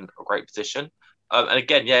be in a great position. And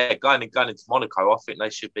again, going into Monaco, I think they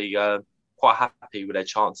should be quite happy with their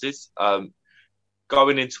chances.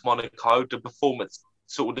 Going into Monaco, the performance,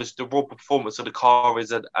 the raw performance of the car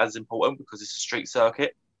is as important, because it's a street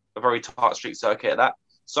circuit, a very tight street circuit at that.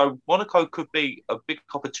 So Monaco could be a big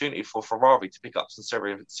opportunity for Ferrari to pick up some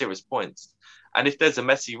serious points. And if there's a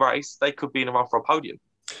messy race, they could be in a run for a podium.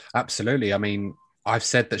 Absolutely. I mean, I've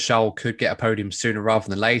said that Charles could get a podium sooner rather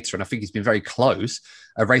than later, and I think he's been very close.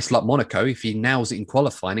 A race like Monaco, if he nails it in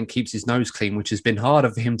qualifying and keeps his nose clean, which has been harder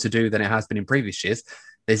for him to do than it has been in previous years,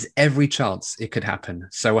 there's every chance it could happen.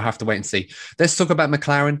 So we'll have to wait and see. Let's talk about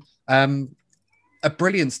McLaren. A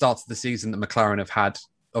brilliant start to the season that McLaren have had.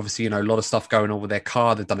 Obviously, a lot of stuff going on with their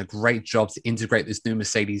car. They've done a great job to integrate this new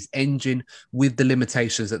Mercedes engine with the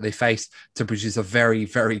limitations that they face to produce a very,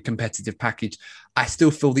 very competitive package. I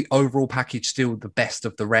still feel the overall package still the best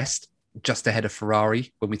of the rest, just ahead of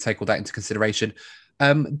Ferrari when we take all that into consideration.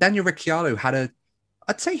 Daniel Ricciardo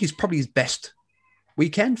I'd say he's probably his best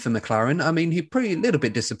weekend for McLaren. I mean, he's probably a little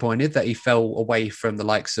bit disappointed that he fell away from the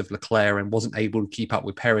likes of Leclerc and wasn't able to keep up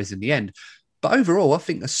with Perez in the end. But overall, I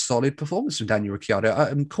think a solid performance from Daniel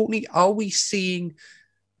Ricciardo. Courtney, are we seeing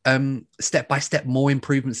step-by-step more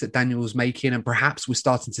improvements that Daniel's making, and perhaps we're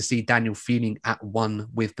starting to see Daniel feeling at one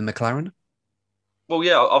with the McLaren? Well,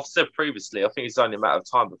 yeah, I've said previously, I think it's only a matter of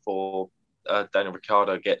time before Daniel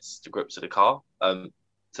Ricciardo gets to grips with the car.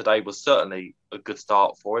 Today was certainly a good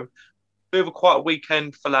start for him. Bit of a quiet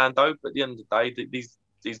weekend for Lando, but at the end of the day,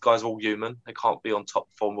 these guys are all human. They can't be on top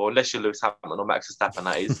form, or unless you're Lewis Hamilton or Max Verstappen,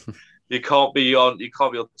 that is. You can't be on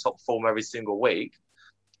top form every single week.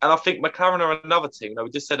 And I think McLaren are another team. We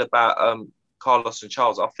just said about Carlos and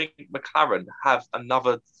Charles. I think McLaren have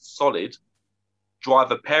another solid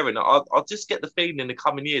driver pairing. I just get the feeling in the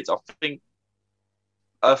coming years, I think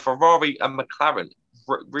Ferrari and McLaren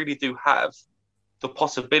really do have the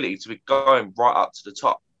possibility to be going right up to the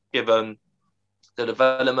top, given the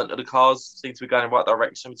development of the cars seems to be going in the right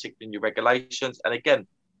direction, particularly in your regulations. And again,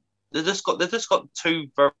 they've just got two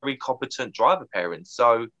very competent driver pairings.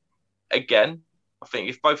 So again, I think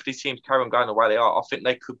if both of these teams carry on going the way they are, I think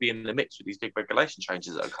they could be in the mix with these big regulation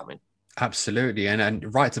changes that are coming. Absolutely.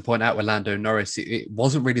 And right to point out with Lando Norris, it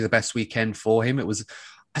wasn't really the best weekend for him. It was,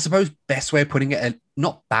 I suppose, best way of putting it,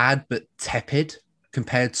 not bad, but tepid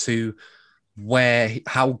compared to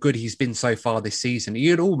how good he's been so far this season.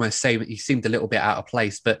 You'd almost say he seemed a little bit out of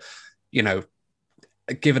place, but,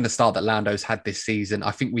 given the start that Lando's had this season,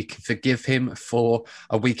 I think we can forgive him for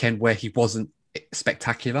a weekend where he wasn't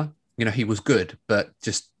spectacular. He was good, but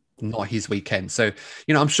just not his weekend. So,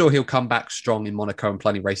 I'm sure he'll come back strong in Monaco and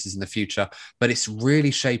plenty of races in the future, but it's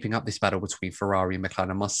really shaping up this battle between Ferrari and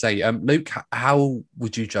McLaren, I must say. Luke, how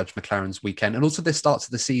would you judge McLaren's weekend and also their start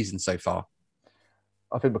to the season so far?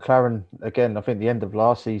 I think McLaren, again, I think the end of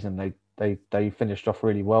last season, they finished off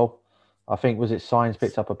really well. I think, was it Sainz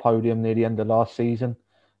picked up a podium near the end of last season?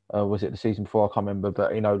 Was it the season before? I can't remember.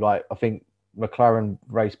 But, I think McLaren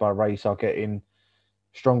race by race are getting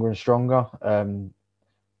stronger and stronger.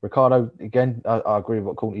 Ricciardo, again, I agree with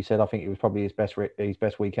what Courtney said. I think it was probably his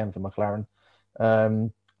best weekend for McLaren.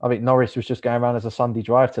 I think Norris was just going around as a Sunday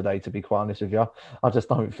drive today, to be quite honest with you. I just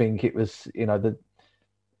don't think it was, I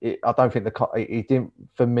don't think it didn't,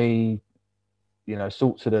 for me,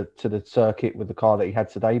 sort to the circuit with the car that he had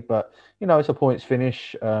today. But, it's a points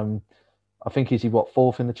finish. I think he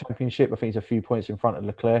fourth in the championship? I think he's a few points in front of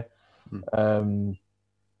Leclerc. Both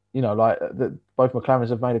McLarens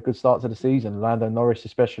have made a good start to the season. Lando Norris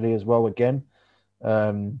especially as well again.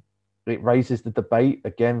 It raises the debate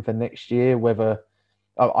again for next year whether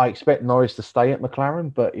I expect Norris to stay at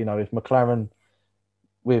McLaren, but if McLaren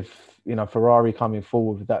with Ferrari coming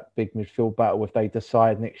forward with that big midfield battle, if they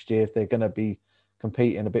decide next year if they're going to be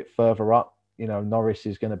competing a bit further up, Norris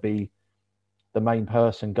is going to be the main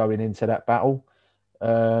person going into that battle.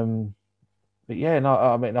 But yeah, no,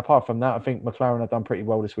 I mean, apart from that, I think McLaren have done pretty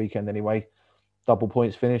well this weekend anyway. Double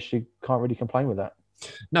points finish, you can't really complain with that.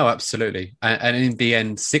 No, absolutely. And in the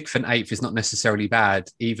end, 6th and 8th is not necessarily bad,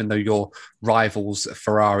 even though your rivals,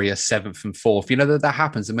 Ferrari, are 7th and 4th. That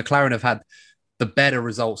happens. And McLaren have had the better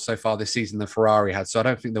results so far this season than Ferrari had. So I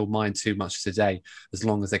don't think they'll mind too much today, as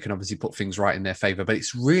long as they can obviously put things right in their favour. But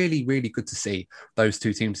it's really, really good to see those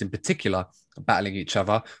two teams in particular battling each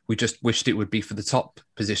other. We just wished it would be for the top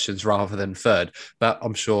positions rather than third. But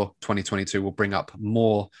I'm sure 2022 will bring up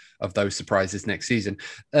more of those surprises next season.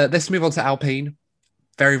 Let's move on to Alpine.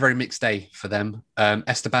 Very, very mixed day for them.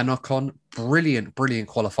 Esteban Ocon, brilliant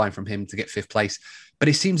qualifying from him to get 5th place. But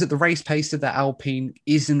it seems that the race pace of the Alpine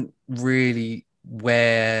isn't really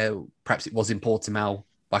where perhaps it was in Portimao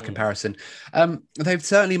by comparison. They've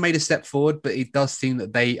certainly made a step forward, but it does seem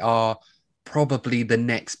that they are probably the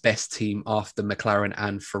next best team after McLaren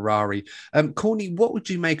and Ferrari. Courtney, what would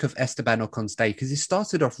you make of Esteban Ocon's day? Because he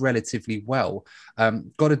started off relatively well,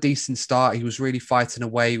 got a decent start. He was really fighting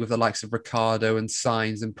away with the likes of Ricciardo and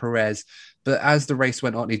Sainz and Perez. But as the race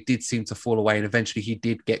went on, it did seem to fall away. And eventually he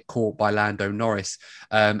did get caught by Lando Norris.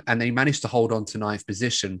 And then he managed to hold on to ninth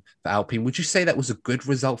position for Alpine. Would you say that was a good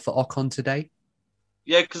result for Ocon today?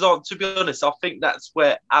 Yeah, because to be honest, I think that's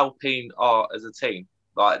where Alpine are as a team.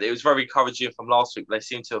 Like, it was very encouraging from last week. They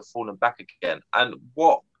seem to have fallen back again. And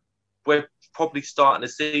what we're probably starting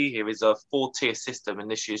to see here is a 4-tier system in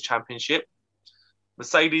this year's championship.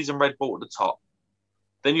 Mercedes and Red Bull at the top.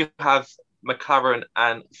 Then you have McLaren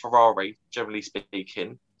and Ferrari, generally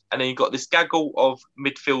speaking. And then you've got this gaggle of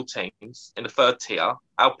midfield teams in the third tier,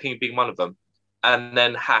 Alpine being one of them. And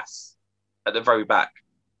then Haas at the very back.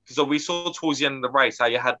 Because we saw towards the end of the race how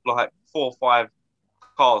you had like 4 or 5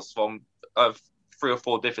 cars from 3 or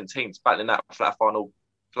 4 different teams battling that flat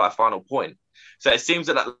final point. So it seems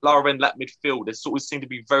that lower end, that midfield, they sort of seem to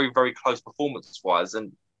be very, very close performance-wise.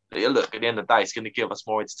 And look, at the end of the day, it's going to give us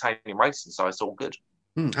more entertaining racing, so it's all good.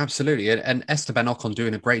 Absolutely. And Esteban Ocon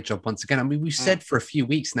doing a great job once again. I mean, we've said for a few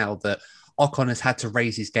weeks now that Ocon has had to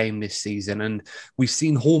raise his game this season, and we've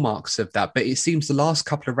seen hallmarks of that. But it seems the last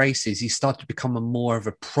couple of races, he's started to become more of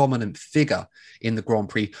a prominent figure in the Grand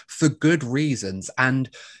Prix for good reasons. And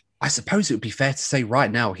I suppose it would be fair to say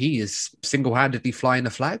right now he is single-handedly flying the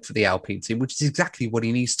flag for the Alpine team, which is exactly what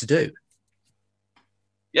he needs to do.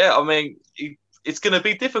 Yeah, I mean, it's going to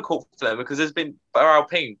be difficult for them because there's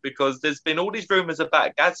been all these rumours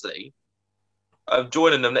about Gasly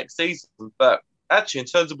joining them next season. But actually, in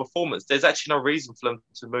terms of performance, there's actually no reason for them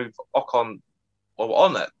to move Ocon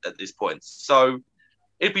on at this point. So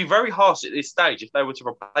it'd be very harsh at this stage if they were to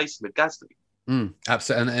replace him with Gasly.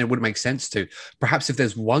 Absolutely, and it would make sense to. Perhaps if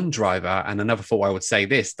there's one driver, and another thought I would say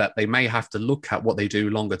this, that they may have to look at what they do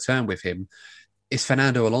longer term with him, is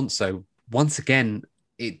Fernando Alonso. Once again,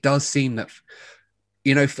 it does seem that,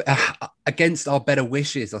 against our better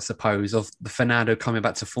wishes, I suppose, of the Fernando coming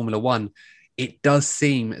back to Formula One, it does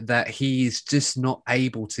seem that he is just not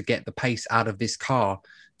able to get the pace out of this car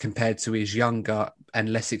compared to his younger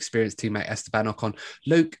and less experienced teammate Esteban Ocon.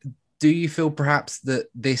 Luke, do you feel perhaps that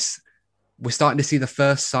we're starting to see the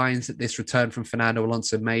first signs that this return from Fernando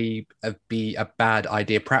Alonso may be a bad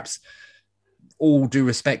idea? Perhaps, all due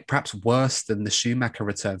respect, perhaps worse than the Schumacher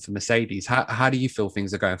return for Mercedes. How do you feel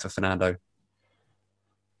things are going for Fernando?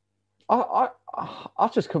 I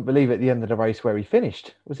just couldn't believe at the end of the race where he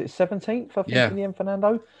finished. Was it 17th, I think, in the end,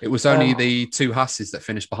 Fernando? It was only the 2 Hasses that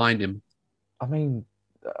finished behind him. I mean,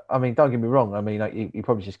 don't get me wrong. I mean, he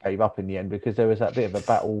probably just gave up in the end because there was that bit of a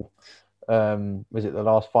battle. Was it the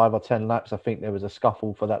last 5 or 10 laps? I think there was a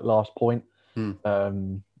scuffle for that last point.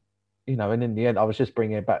 And in the end, I was just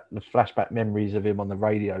bringing back the flashback memories of him on the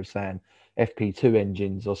radio saying FP2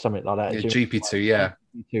 engines or something like that. Yeah, GP2, yeah.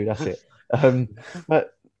 GP2, that's it.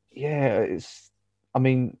 But yeah,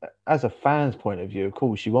 as a fan's point of view, of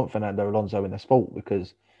course, you want Fernando Alonso in the sport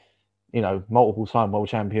because, multiple time world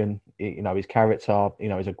champion, his character,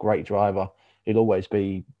 he's a great driver. He'll always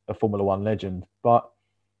be a Formula One legend. But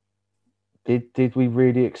did we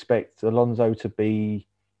really expect Alonso to be,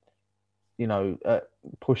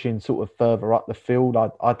 pushing sort of further up the field?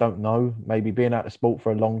 I don't know. Maybe being out of sport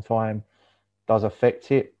for a long time does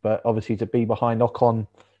affect it. But obviously to be behind Ocon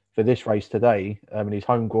for this race today, and his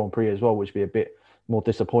home Grand Prix as well, which would be a bit more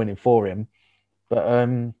disappointing for him. But,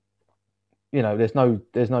 there's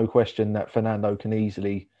no question that Fernando can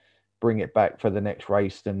easily bring it back for the next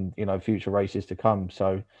race and, future races to come.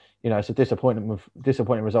 So, it's a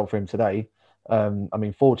disappointing result for him today.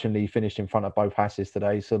 Fortunately, he finished in front of both Hasses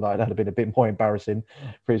today, so that'd have been a bit more embarrassing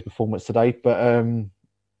for his performance today. But,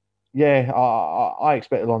 I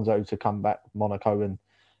expect Alonso to come back Monaco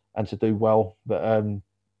and to do well. But,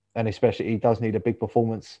 and especially he does need a big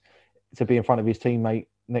performance to be in front of his teammate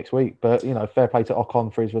next week. But, fair play to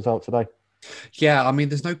Ocon for his result today. Yeah,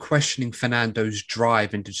 there's no questioning Fernando's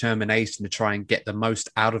drive and determination to try and get the most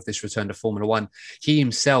out of this return to Formula One. He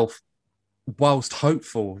himself, whilst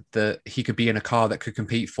hopeful that he could be in a car that could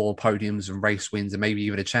compete for podiums and race wins and maybe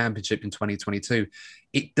even a championship in 2022,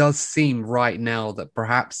 it does seem right now that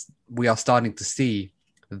perhaps we are starting to see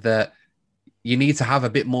that you need to have a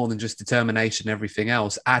bit more than just determination and everything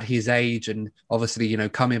else. At his age and obviously,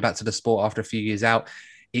 coming back to the sport after a few years out,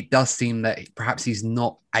 it does seem that perhaps he's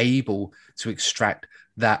not able to extract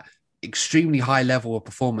that extremely high level of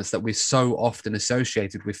performance that we're so often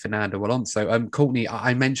associated with Fernando Alonso. Courtney,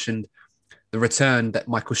 I mentioned the return that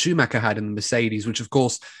Michael Schumacher had in the Mercedes, which of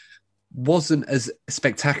course wasn't as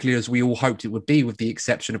spectacular as we all hoped it would be, with the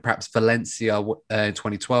exception of perhaps Valencia in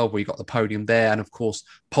 2012, where he got the podium there, and of course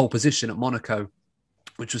pole position at Monaco,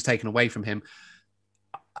 which was taken away from him.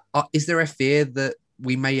 Is there a fear that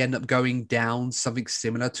we may end up going down something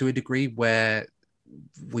similar to a degree, where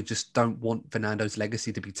we just don't want Fernando's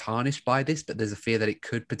legacy to be tarnished by this, but there's a fear that it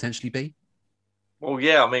could potentially be? Well,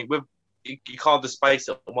 yeah, I mean, you can't just base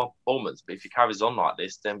it on one performance, but if he carries on like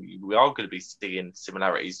this, then we are going to be seeing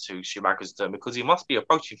similarities to Schumacher's turn, because he must be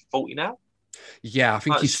approaching 40 now. Yeah, I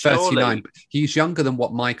think he's 39. He's younger than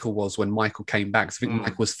what Michael was when Michael came back. So I think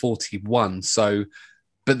Michael was 41. So,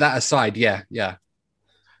 but that aside, yeah.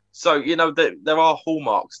 So, there are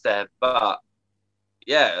hallmarks there, but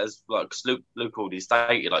yeah, as like Luke already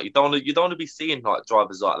stated, like you don't want to be seeing like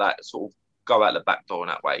drivers like that sort of go out the back door in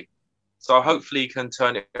that way. So hopefully he can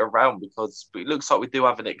turn it around, because it looks like we do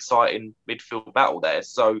have an exciting midfield battle there.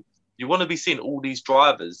 So you want to be seeing all these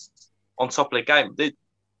drivers on top of the game.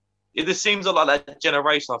 It just seems like that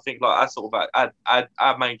generation, I think, like that's sort of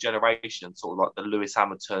our main generation, sort of like the Lewis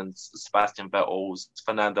Hamiltons, Sebastian Vettels,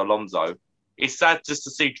 Fernando Alonso. It's sad just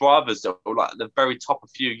to see drivers that were like at the very top a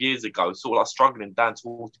few years ago, sort of like struggling down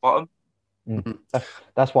towards the bottom. Mm-hmm.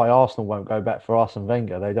 That's why Arsenal won't go back for Arsene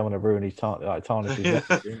Wenger. They don't want to ruin his tarnish his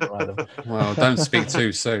legacy. Well, don't speak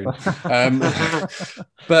too soon.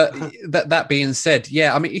 But that being said,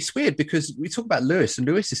 yeah, I mean, it's weird because we talk about Lewis, and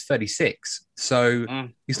Lewis is 36, so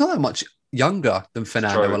he's not that much younger than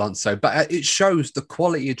Fernando Alonso. But it shows the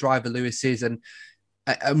quality of driver Lewis is, and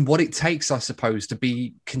what it takes, I suppose, to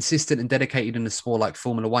be consistent and dedicated in a sport like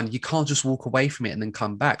Formula One. You can't just walk away from it and then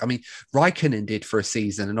come back. I mean, Raikkonen did for a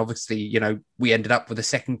season, and obviously, we ended up with a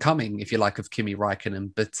second coming, if you like, of Kimi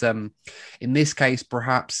Raikkonen. But in this case,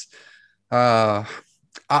 perhaps I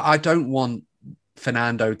don't want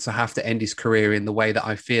Fernando to have to end his career in the way that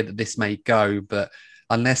I fear that this may go. But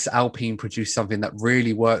unless Alpine produce something that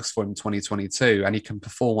really works for him in 2022 and he can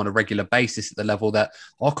perform on a regular basis at the level that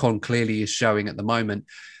Ocon clearly is showing at the moment,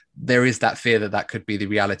 there is that fear that could be the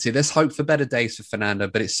reality. There's hope for better days for Fernando,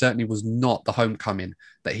 but it certainly was not the homecoming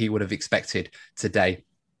that he would have expected today.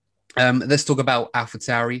 Let's talk about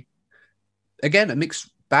AlphaTauri. Again, a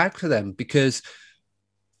mixed bag for them, because,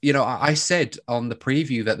 I said on the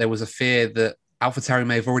preview that there was a fear that AlphaTauri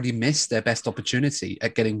may have already missed their best opportunity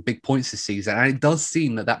at getting big points this season. And it does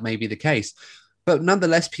seem that may be the case. But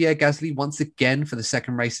nonetheless, Pierre Gasly, once again, for the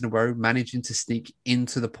second race in a row, managing to sneak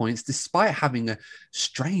into the points, despite having a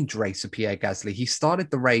strange race for Pierre Gasly. He started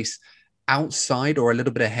the race outside or a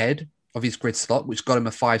little bit ahead of his grid slot, which got him a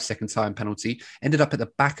 5-second time penalty, ended up at the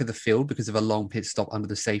back of the field because of a long pit stop under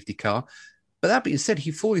the safety car. But that being said, he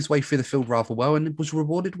fought his way through the field rather well and was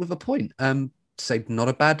rewarded with a point. So not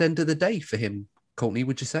a bad end of the day for him, Courtney,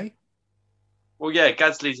 would you say? Well, yeah,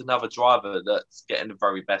 Gasly's another driver that's getting the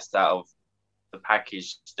very best out of the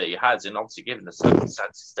package that he has, and obviously given the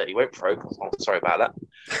circumstances that he went through. Oh, sorry about that.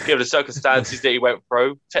 Given the circumstances that he went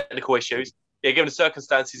through, technical issues. Yeah, given the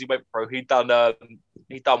circumstances he went through, he done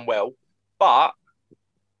well. But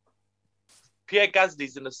Pierre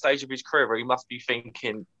Gasly's in the stage of his career where he must be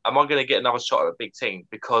thinking, am I going to get another shot at a big team?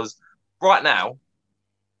 Because right now,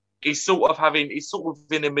 he's sort of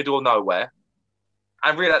in the middle of nowhere.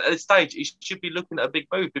 And really, at this stage, he should be looking at a big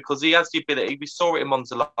move, because he has the ability. We saw it in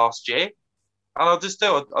Monza last year. And I just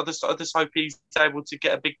hope he's able to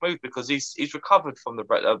get a big move, because he's recovered from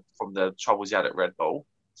the troubles he had at Red Bull.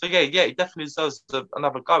 So, yeah, he definitely deserves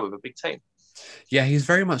another go with a big team. Yeah, he's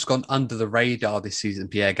very much gone under the radar this season,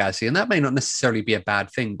 Pierre Gasly, and that may not necessarily be a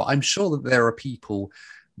bad thing, but I'm sure that there are people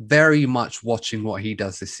very much watching what he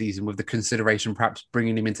does this season, with the consideration perhaps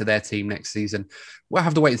bringing him into their team next season. We'll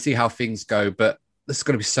have to wait and see how things go, but there's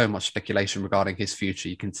going to be so much speculation regarding his future,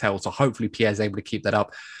 you can tell. So hopefully Pierre's able to keep that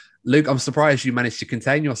up. Luke, I'm surprised you managed to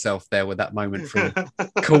contain yourself there with that moment from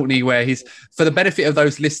Courtney, where he's, for the benefit of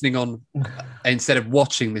those listening on instead of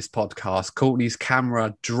watching this podcast, Courtney's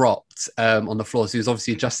camera dropped on the floor. So he was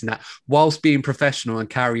obviously adjusting that whilst being professional and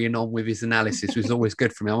carrying on with his analysis, which was always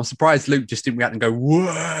good for me. I'm surprised Luke just didn't react and go,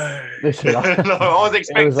 whoa. Listen, no, I was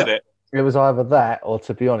expecting it. It was either that, or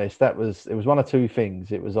to be honest, it was one of two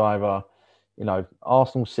things. It was either,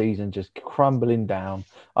 Arsenal season just crumbling down,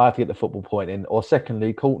 I have to get the football point in. Or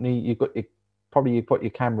secondly, Courtney, you put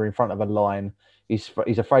your camera in front of a line. He's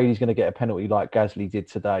afraid he's going to get a penalty like Gasly did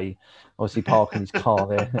today. Obviously, parking his car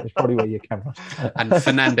there. It's probably where your camera. And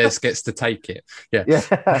Fernandez gets to take it. Yeah,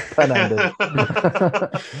 Fernandez.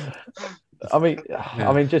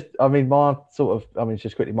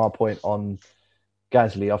 Just quickly, my point on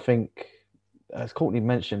Gasly. I think, as Courtney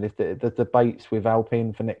mentioned, if the debates with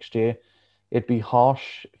Alpine for next year, it'd be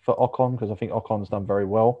harsh for Ocon, because I think Ocon's done very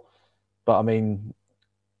well. But I mean,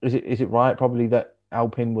 is it right probably that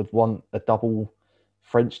Alpine would want a double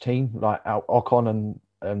French team like Ocon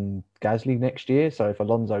and Gasly next year? So if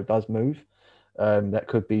Alonso does move, that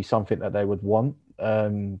could be something that they would want.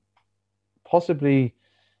 Possibly,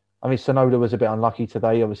 I mean, Tsunoda was a bit unlucky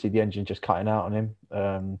today. Obviously, the engine just cutting out on him.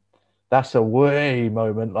 That's a way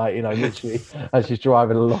moment, like, literally as he's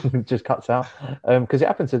driving along, it just cuts out. Because it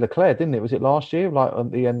happened to Leclerc, didn't it? Was it last year? Like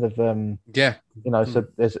at the end of yeah. So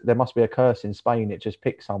there must be a curse in Spain. It just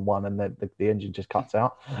picks someone and the engine just cuts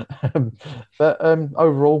out. But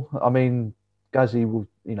overall, I mean, Gasly will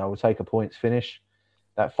take a points finish.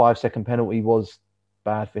 That 5-second penalty was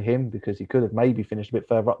bad for him because he could have maybe finished a bit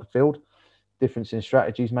further up the field. Difference in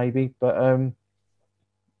strategies maybe, but hopefully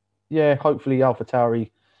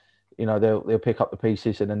AlphaTauri, they'll pick up the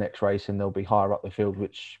pieces in the next race and they'll be higher up the field,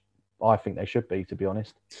 which I think they should be, to be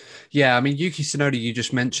honest. Yeah, I mean, Yuki Tsunoda, you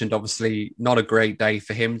just mentioned, obviously not a great day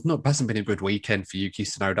for him. Hasn't been a good weekend for Yuki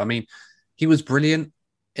Tsunoda. I mean, he was brilliant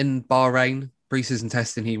in Bahrain, pre-season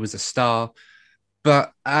testing. He was a star.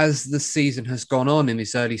 But as the season has gone on in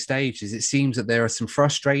its early stages, it seems that there are some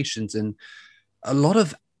frustrations and a lot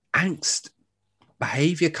of angst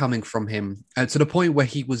behavior coming from him, to the point where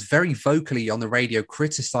he was very vocally on the radio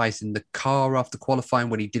criticizing the car after qualifying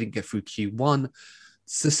when he didn't get through Q1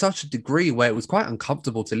 to such a degree where it was quite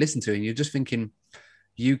uncomfortable to listen to. And you're just thinking,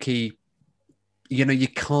 Yuki, you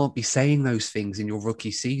can't be saying those things in your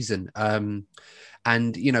rookie season.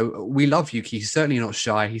 And, we love Yuki. He's certainly not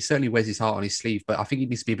shy. He certainly wears his heart on his sleeve, but I think he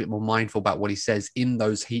needs to be a bit more mindful about what he says in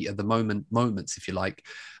those heat of the moments, if you like.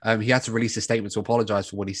 He had to release a statement to apologize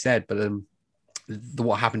for what he said, but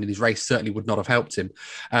what happened in his race certainly would not have helped him.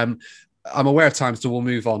 I'm aware of time, so we'll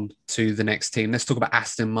move on to the next team. Let's talk about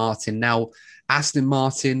Aston Martin. Now, Aston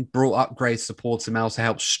Martin brought upgrades to Portimao to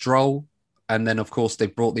help Stroll. And then, of course, they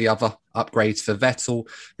brought the other upgrades for Vettel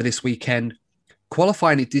for this weekend.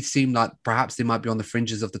 Qualifying, it did seem like perhaps they might be on the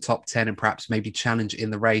fringes of the top 10 and perhaps maybe challenge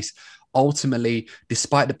in the race. Ultimately,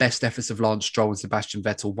 despite the best efforts of Lance Stroll and Sebastian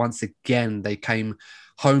Vettel, once again, they came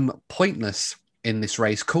home pointless in this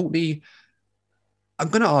race. Courtney, I'm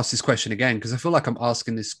going to ask this question again because I feel like I'm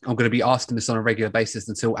going to be asking this on a regular basis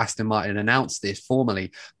until Aston Martin announce this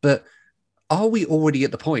formally. But are we already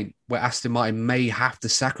at the point where Aston Martin may have to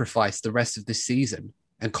sacrifice the rest of this season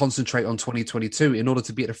and concentrate on 2022 in order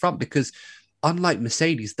to be at the front? Because unlike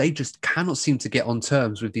Mercedes, they just cannot seem to get on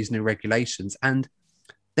terms with these new regulations. And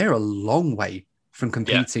they're a long way from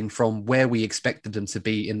competing from where we expected them to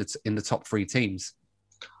be in the top three teams.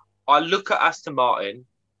 I look at Aston Martin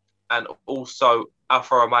and also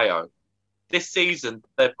Alfa Romeo. This season,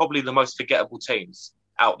 they're probably the most forgettable teams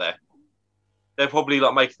out there. They're probably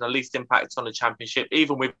making the least impact on the championship,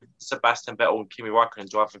 even with Sebastian Vettel and Kimi Räikkönen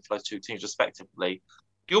driving for those two teams respectively.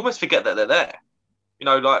 You almost forget that they're there.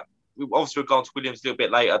 Obviously we've gone to Williams a little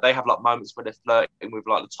bit later. They have moments where they're flirting with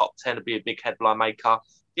the top 10 to be a big headline maker.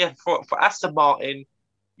 Yeah, for Aston Martin,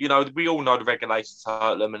 we all know the regulations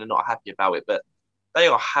hurt them and they're not happy about it, but they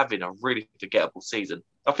are having a really forgettable season.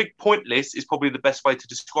 I think pointless is probably the best way to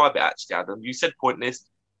describe it, actually, Adam. You said pointless.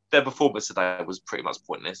 Their performance today was pretty much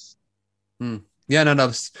pointless. Yeah, no,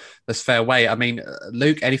 that's fair way. I mean,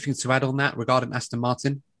 Luke, anything to add on that regarding Aston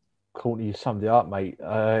Martin? Courtney, you summed it up, mate.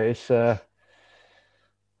 Everyone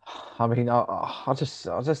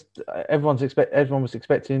was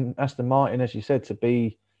expecting Aston Martin, as you said, to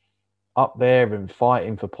be up there and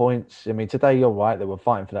fighting for points. I mean, today you're right; they were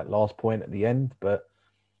fighting for that last point at the end. But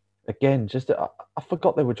again, I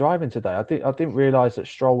forgot they were driving today. I didn't realise that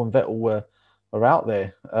Stroll and Vettel were out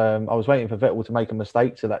there. I was waiting for Vettel to make a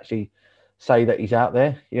mistake to actually say that he's out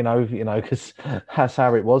there. Because that's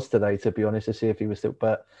how it was today. To be honest, to see if he was still.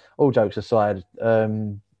 But all jokes aside,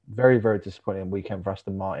 very, very disappointing weekend for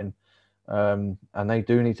Aston Martin. And they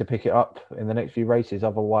do need to pick it up in the next few races.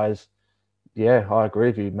 Otherwise, yeah, I agree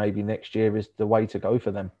with you. Maybe next year is the way to go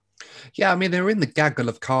for them. Yeah, I mean, they were in the gaggle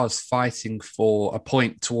of cars fighting for a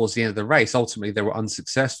point towards the end of the race. Ultimately, they were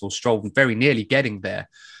unsuccessful. Stroll very nearly getting there.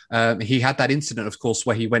 He had that incident, of course,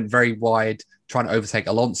 where he went very wide trying to overtake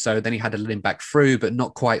Alonso. Then he had to let him back through, but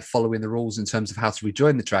not quite following the rules in terms of how to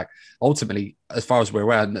rejoin the track. Ultimately, as far as we're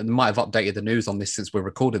aware, and they might have updated the news on this since we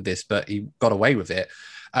recorded this, but he got away with it.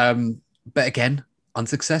 But again,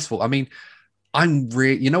 unsuccessful. I mean,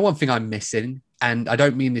 one thing I'm missing, and I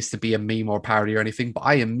don't mean this to be a meme or a parody or anything, but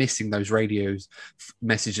I am missing those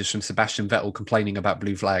messages from Sebastian Vettel complaining about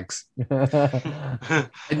blue flags. I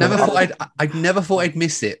never thought I'd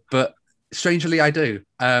miss it, but strangely I do.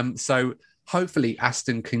 So hopefully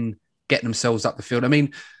Aston can get themselves up the field. I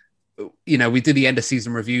mean, we did the end of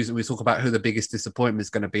season reviews and we talk about who the biggest disappointment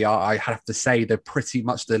is going to be. I have to say they're pretty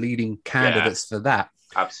much the leading candidates for that.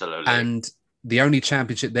 Absolutely. And the only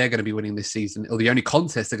championship they're going to be winning this season, or the only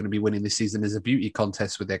contest they're going to be winning this season, is a beauty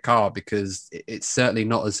contest with their car, because it's certainly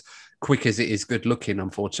not as quick as it is good looking,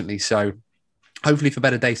 unfortunately. So hopefully for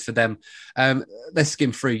better days for them. Let's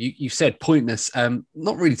skim through. You said pointless.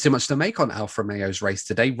 Not really too much to make on Alfa Romeo's race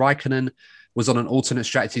today. Raikkonen was on an alternate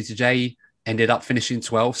strategy today, ended up finishing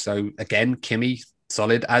 12th. So again, Kimi,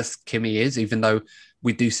 solid as Kimi is, even though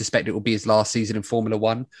we do suspect it will be his last season in Formula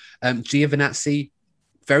One. Giovinazzi,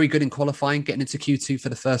 very good in qualifying, getting into Q2 for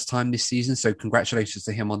the first time this season. So congratulations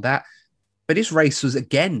to him on that. But his race was,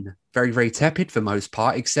 again, very, very tepid for most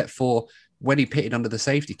part, except for when he pitted under the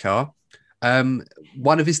safety car.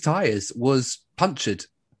 One of his tyres was punctured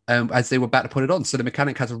as they were about to put it on. So the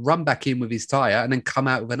mechanic had to run back in with his tyre and then come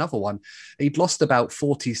out with another one. He'd lost about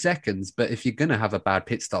 40 seconds. But if you're going to have a bad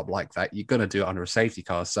pit stop like that, you're going to do it under a safety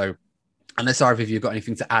car. So unless either of you have got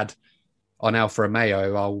anything to add on Alfa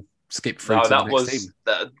Romeo, I'll skip through to the next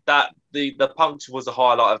team. The puncture was the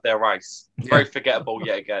highlight of their race. Very forgettable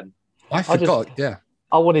yet again. I forgot,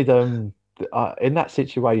 I wanted in that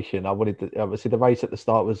situation, obviously the race at the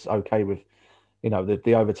start was okay with,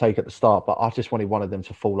 the overtake at the start, but I just wanted one of them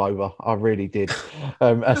to fall over. I really did.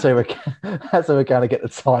 As they were going to get the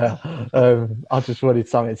tyre, I just wanted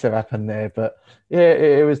something to happen there. But yeah,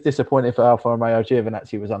 it was disappointing for Alfa Romeo.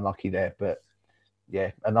 Giovinazzi was unlucky there, but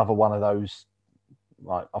yeah, another one of those.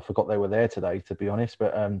 Like, I forgot they were there today, to be honest.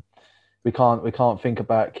 But we can't think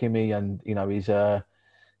about Kimi and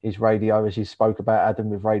his radio, as he spoke about Adam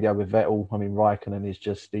with radio with Vettel. I mean, Raikkonen is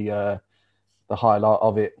just the highlight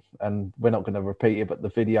of it, and we're not going to repeat it. But the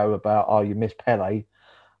video about you missed Pele.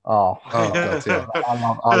 Oh God, yeah.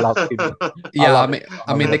 I love Kimi. Yeah,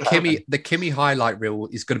 I mean the Kimi highlight reel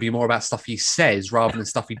is going to be more about stuff he says rather than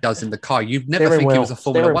stuff he does in the car. You'd never think he was a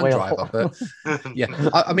Formula One driver, but yeah.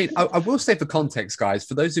 I will say for context, guys,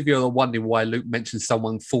 for those of you who are wondering why Luke mentioned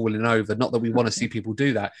someone falling over, not that we want to see people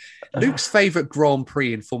do that. Luke's favourite Grand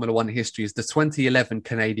Prix in Formula One history is the 2011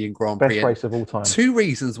 Canadian Grand Prix. Best race of all time. Two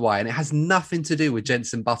reasons why, and it has nothing to do with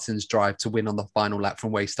Jenson Button's drive to win on the final lap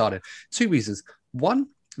from where he started. Two reasons. One,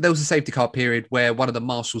 there was a safety car period where one of the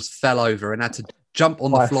marshals fell over and had to jump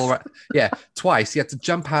on the floor. Twice. He had to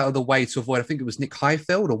jump out of the way to avoid, I think it was Nick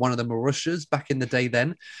Heidfeld or one of the Marushas back in the day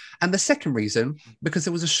then. And the second reason, because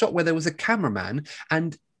there was a shot where there was a cameraman,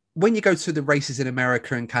 and when you go to the races in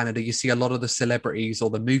America and Canada, you see a lot of the celebrities or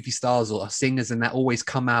the movie stars or singers, and that always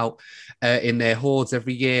come out in their hordes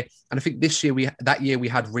every year. And I think this year, we had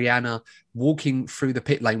Rihanna walking through the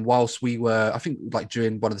pit lane whilst we were, I think, like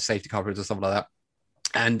during one of the safety car periods or something like that.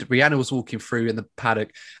 And Rihanna was walking through in the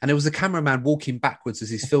paddock, and there was a cameraman walking backwards as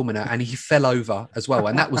he's filming her, and he fell over as well.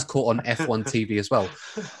 And that was caught on F1 TV as well.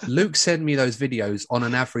 Luke sent me those videos on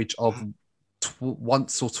an average of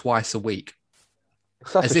once or twice a week.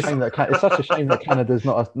 It's such a shame that Canada's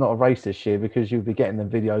not a race this year, because you'll be getting them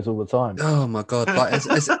videos all the time. Oh my God!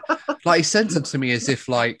 Like he sent them to me as if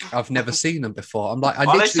like I've never seen them before. I'm like,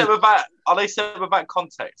 are they sent without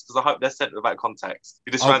context? Because I hope they're sent without context.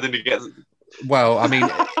 You just randomly get. Well, I mean,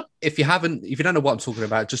 if you don't know what I'm talking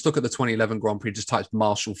about, just look at the 2011 Grand Prix, just type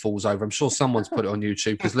Marshall falls over. I'm sure someone's put it on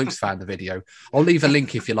YouTube because Luke's found the video. I'll leave a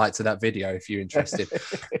link if you like to that video if you're interested.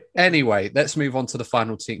 Anyway, let's move on to the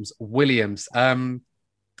final teams. Williams.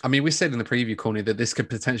 I mean, we said in the preview, Corny, that this could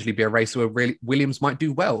potentially be a race where Williams might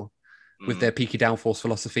do well with their peaky downforce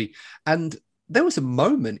philosophy. And there was a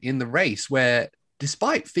moment in the race where,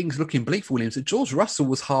 despite things looking bleak for Williams, George Russell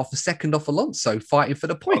was half a second off Alonso fighting for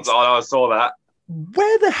the points. I saw that.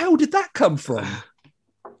 Where the hell did that come from?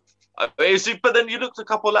 But then you looked a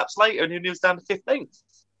couple of laps later and he was down to 15th.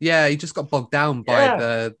 Yeah, he just got bogged down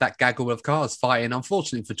by that gaggle of cars fighting,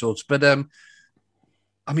 unfortunately for George. But,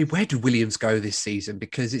 I mean, where do Williams go this season?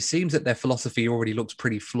 Because it seems that their philosophy already looks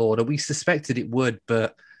pretty flawed. And we suspected it would,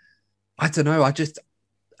 but I don't know.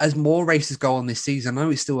 As more races go on this season, I know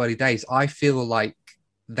it's still early days, I feel like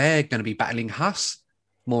they're going to be battling Haas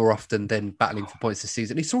more often than battling for points this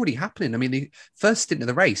season. It's already happening. I mean, the first stint of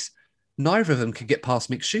the race, neither of them could get past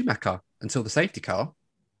Mick Schumacher until the safety car.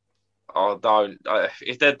 Oh, don't.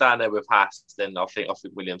 If they're down there with Haas, then I think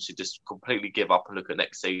Williams should just completely give up and look at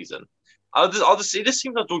next season. It just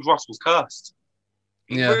seems like George Russell's cursed.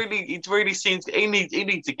 It really seems he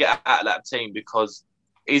needs to get out of that team, because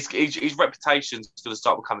his reputation's going to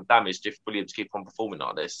start becoming damaged if Williams keep on performing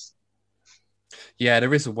like this. Yeah,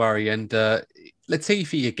 there is a worry. And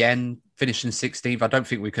Latifi, again, finishing 16th. I don't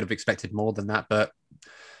think we could have expected more than that. But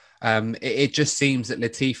it just seems that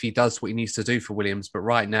Latifi does what he needs to do for Williams. But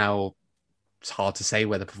right now, it's hard to say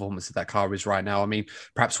where the performance of that car is right now. I mean,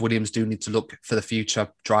 perhaps Williams do need to look for the future.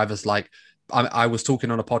 Drivers like I was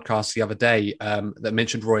talking on a podcast the other day that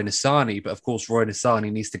mentioned Roy Nissany, but of course, Roy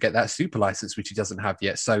Nissany needs to get that super license, which he doesn't have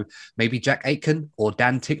yet. So maybe Jack Aitken or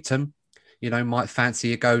Dan Ticktum, might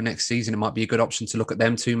fancy a go next season. It might be a good option to look at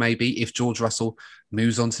them too, maybe, if George Russell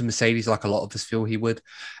moves on to Mercedes, like a lot of us feel he would.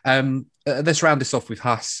 Let's round this off with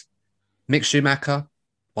Haas. Mick Schumacher,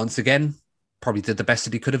 once again, probably did the best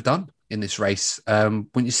that he could have done in this race. Wouldn't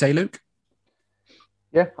you say, Luke?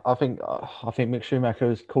 Yeah, I think Mick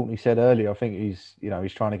Schumacher, as Courtney said earlier, I think he's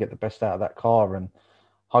trying to get the best out of that car, and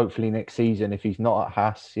hopefully next season, if he's not at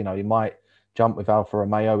Haas, he might jump with Alfa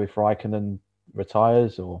Romeo if Raikkonen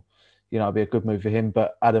retires, or it'd be a good move for him.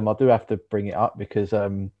 But Adam, I do have to bring it up because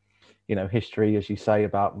history, as you say,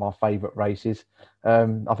 about my favourite races.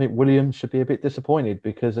 I think Williams should be a bit disappointed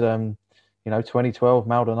because 2012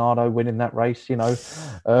 Maldonado winning that race,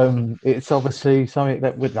 it's obviously something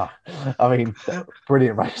that would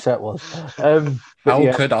brilliant race that was.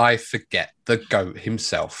 How could I forget the GOAT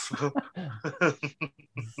himself?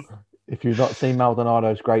 If you've not seen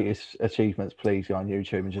Maldonado's greatest achievements, please go on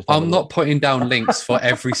YouTube and just... I'm not putting down links for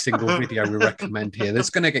every single video we recommend here. That's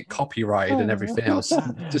going to get copyrighted and everything else.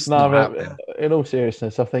 Just in all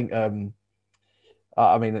seriousness, I think...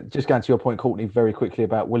 just going to your point, Courtney, very quickly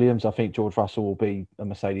about Williams, I think George Russell will be a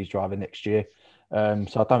Mercedes driver next year. So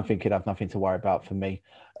I don't think he'd have nothing to worry about for me.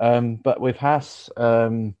 But with Haas,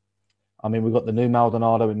 we've got the new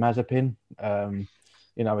Maldonado in Mazepin.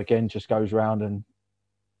 Again, just goes around and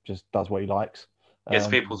just does what he likes. Gets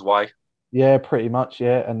people's way. Yeah, pretty much,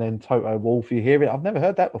 yeah. And then Toto Wolff, you hear it? I've never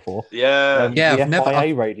heard that before. Yeah.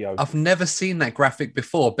 I've never seen that graphic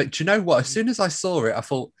before. But do you know what? As soon as I saw it, I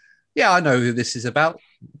thought, yeah, I know who this is about.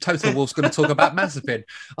 Toto Wolff's going to talk about Mazepin.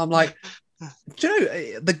 I'm like, do you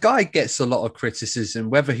know, the guy gets a lot of criticism.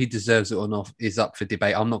 Whether he deserves it or not is up for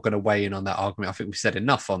debate. I'm not going to weigh in on that argument. I think we've said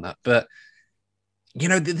enough on that. But,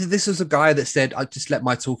 this was a guy that said, I just let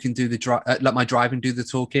my talking do let my driving do the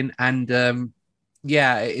talking. And,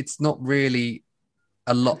 it's not really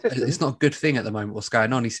a lot. It's not a good thing at the moment, what's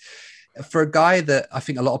going on. He's, for a guy that I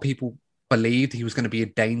think a lot of people believed he was going to be a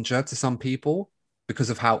danger to some people, because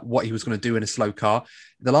of what he was going to do in a slow car.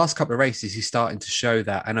 The last couple of races, he's starting to show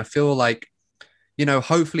that. And I feel like,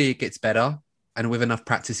 hopefully it gets better. And with enough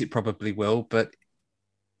practice, it probably will. But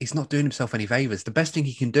he's not doing himself any favors. The best thing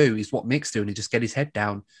he can do is what Mick's doing, and just get his head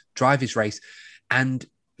down, drive his race. And,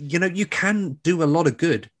 you can do a lot of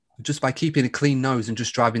good just by keeping a clean nose and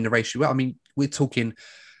just driving the race well. I mean, we're talking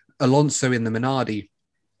Alonso in the Minardi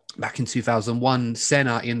back in 2001,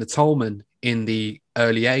 Senna in the Tolman in the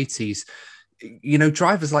early 80s.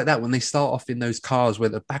 Drivers like that, when they start off in those cars where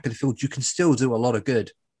the back of the field, you can still do a lot of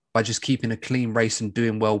good by just keeping a clean race and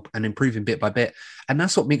doing well and improving bit by bit. And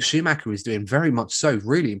that's what Mick Schumacher is doing, very much so.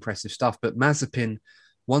 Really impressive stuff. But Mazepin,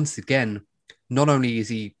 once again, not only is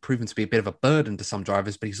he proven to be a bit of a burden to some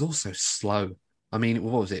drivers, but he's also slow. I mean,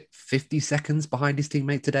 what was it, 50 seconds behind his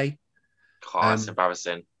teammate today? God, that's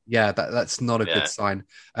embarrassing. Yeah, that's not a good sign.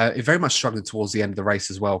 Very much struggling towards the end of the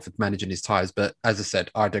race as well for managing his tyres. But as I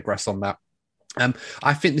said, I digress on that.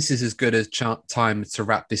 I think this is as good a time to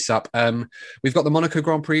wrap this up. We've got the Monaco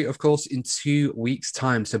Grand Prix, of course, in 2 weeks'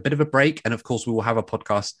 time. So a bit of a break. And of course, we will have a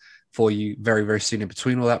podcast for you very, very soon in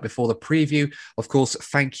between all that before the preview. Of course,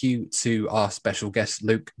 thank you to our special guest,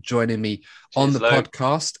 Luke, joining me on the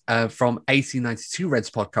podcast from 1892 Reds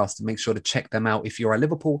podcast. And make sure to check them out if you're a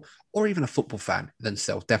Liverpool or even a football fan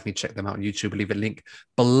themselves. Definitely check them out on YouTube. I'll leave a link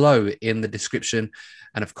below in the description.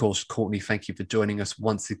 And of course, Courtney, thank you for joining us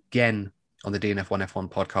once again on the DNF1 F1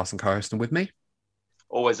 podcast and co-hosting with me.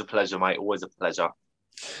 Always a pleasure, mate. Always a pleasure.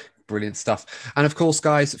 Brilliant stuff. And of course,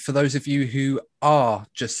 guys, for those of you who are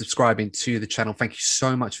just subscribing to the channel, thank you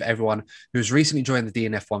so much for everyone who has recently joined the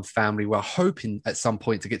DNF1 family. We're hoping at some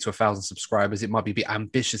point to get to 1,000 subscribers. It might be a bit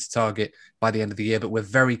ambitious target by the end of the year, but we're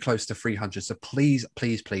very close to 300. So please,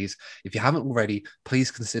 please, please, if you haven't already, please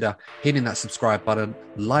consider hitting that subscribe button,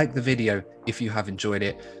 like the video if you have enjoyed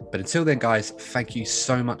it. But until then, guys, thank you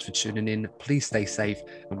so much for tuning in. Please stay safe,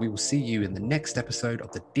 and we will see you in the next episode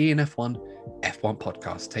of the DNF1 F1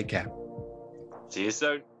 podcast. Take care. See you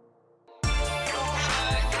soon.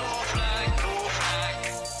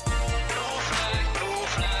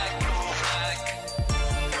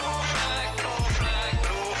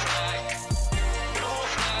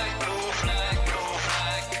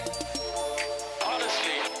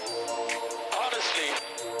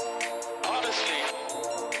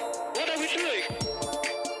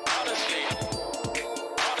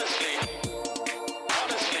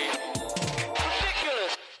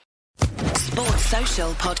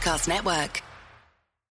 Social Podcast Network.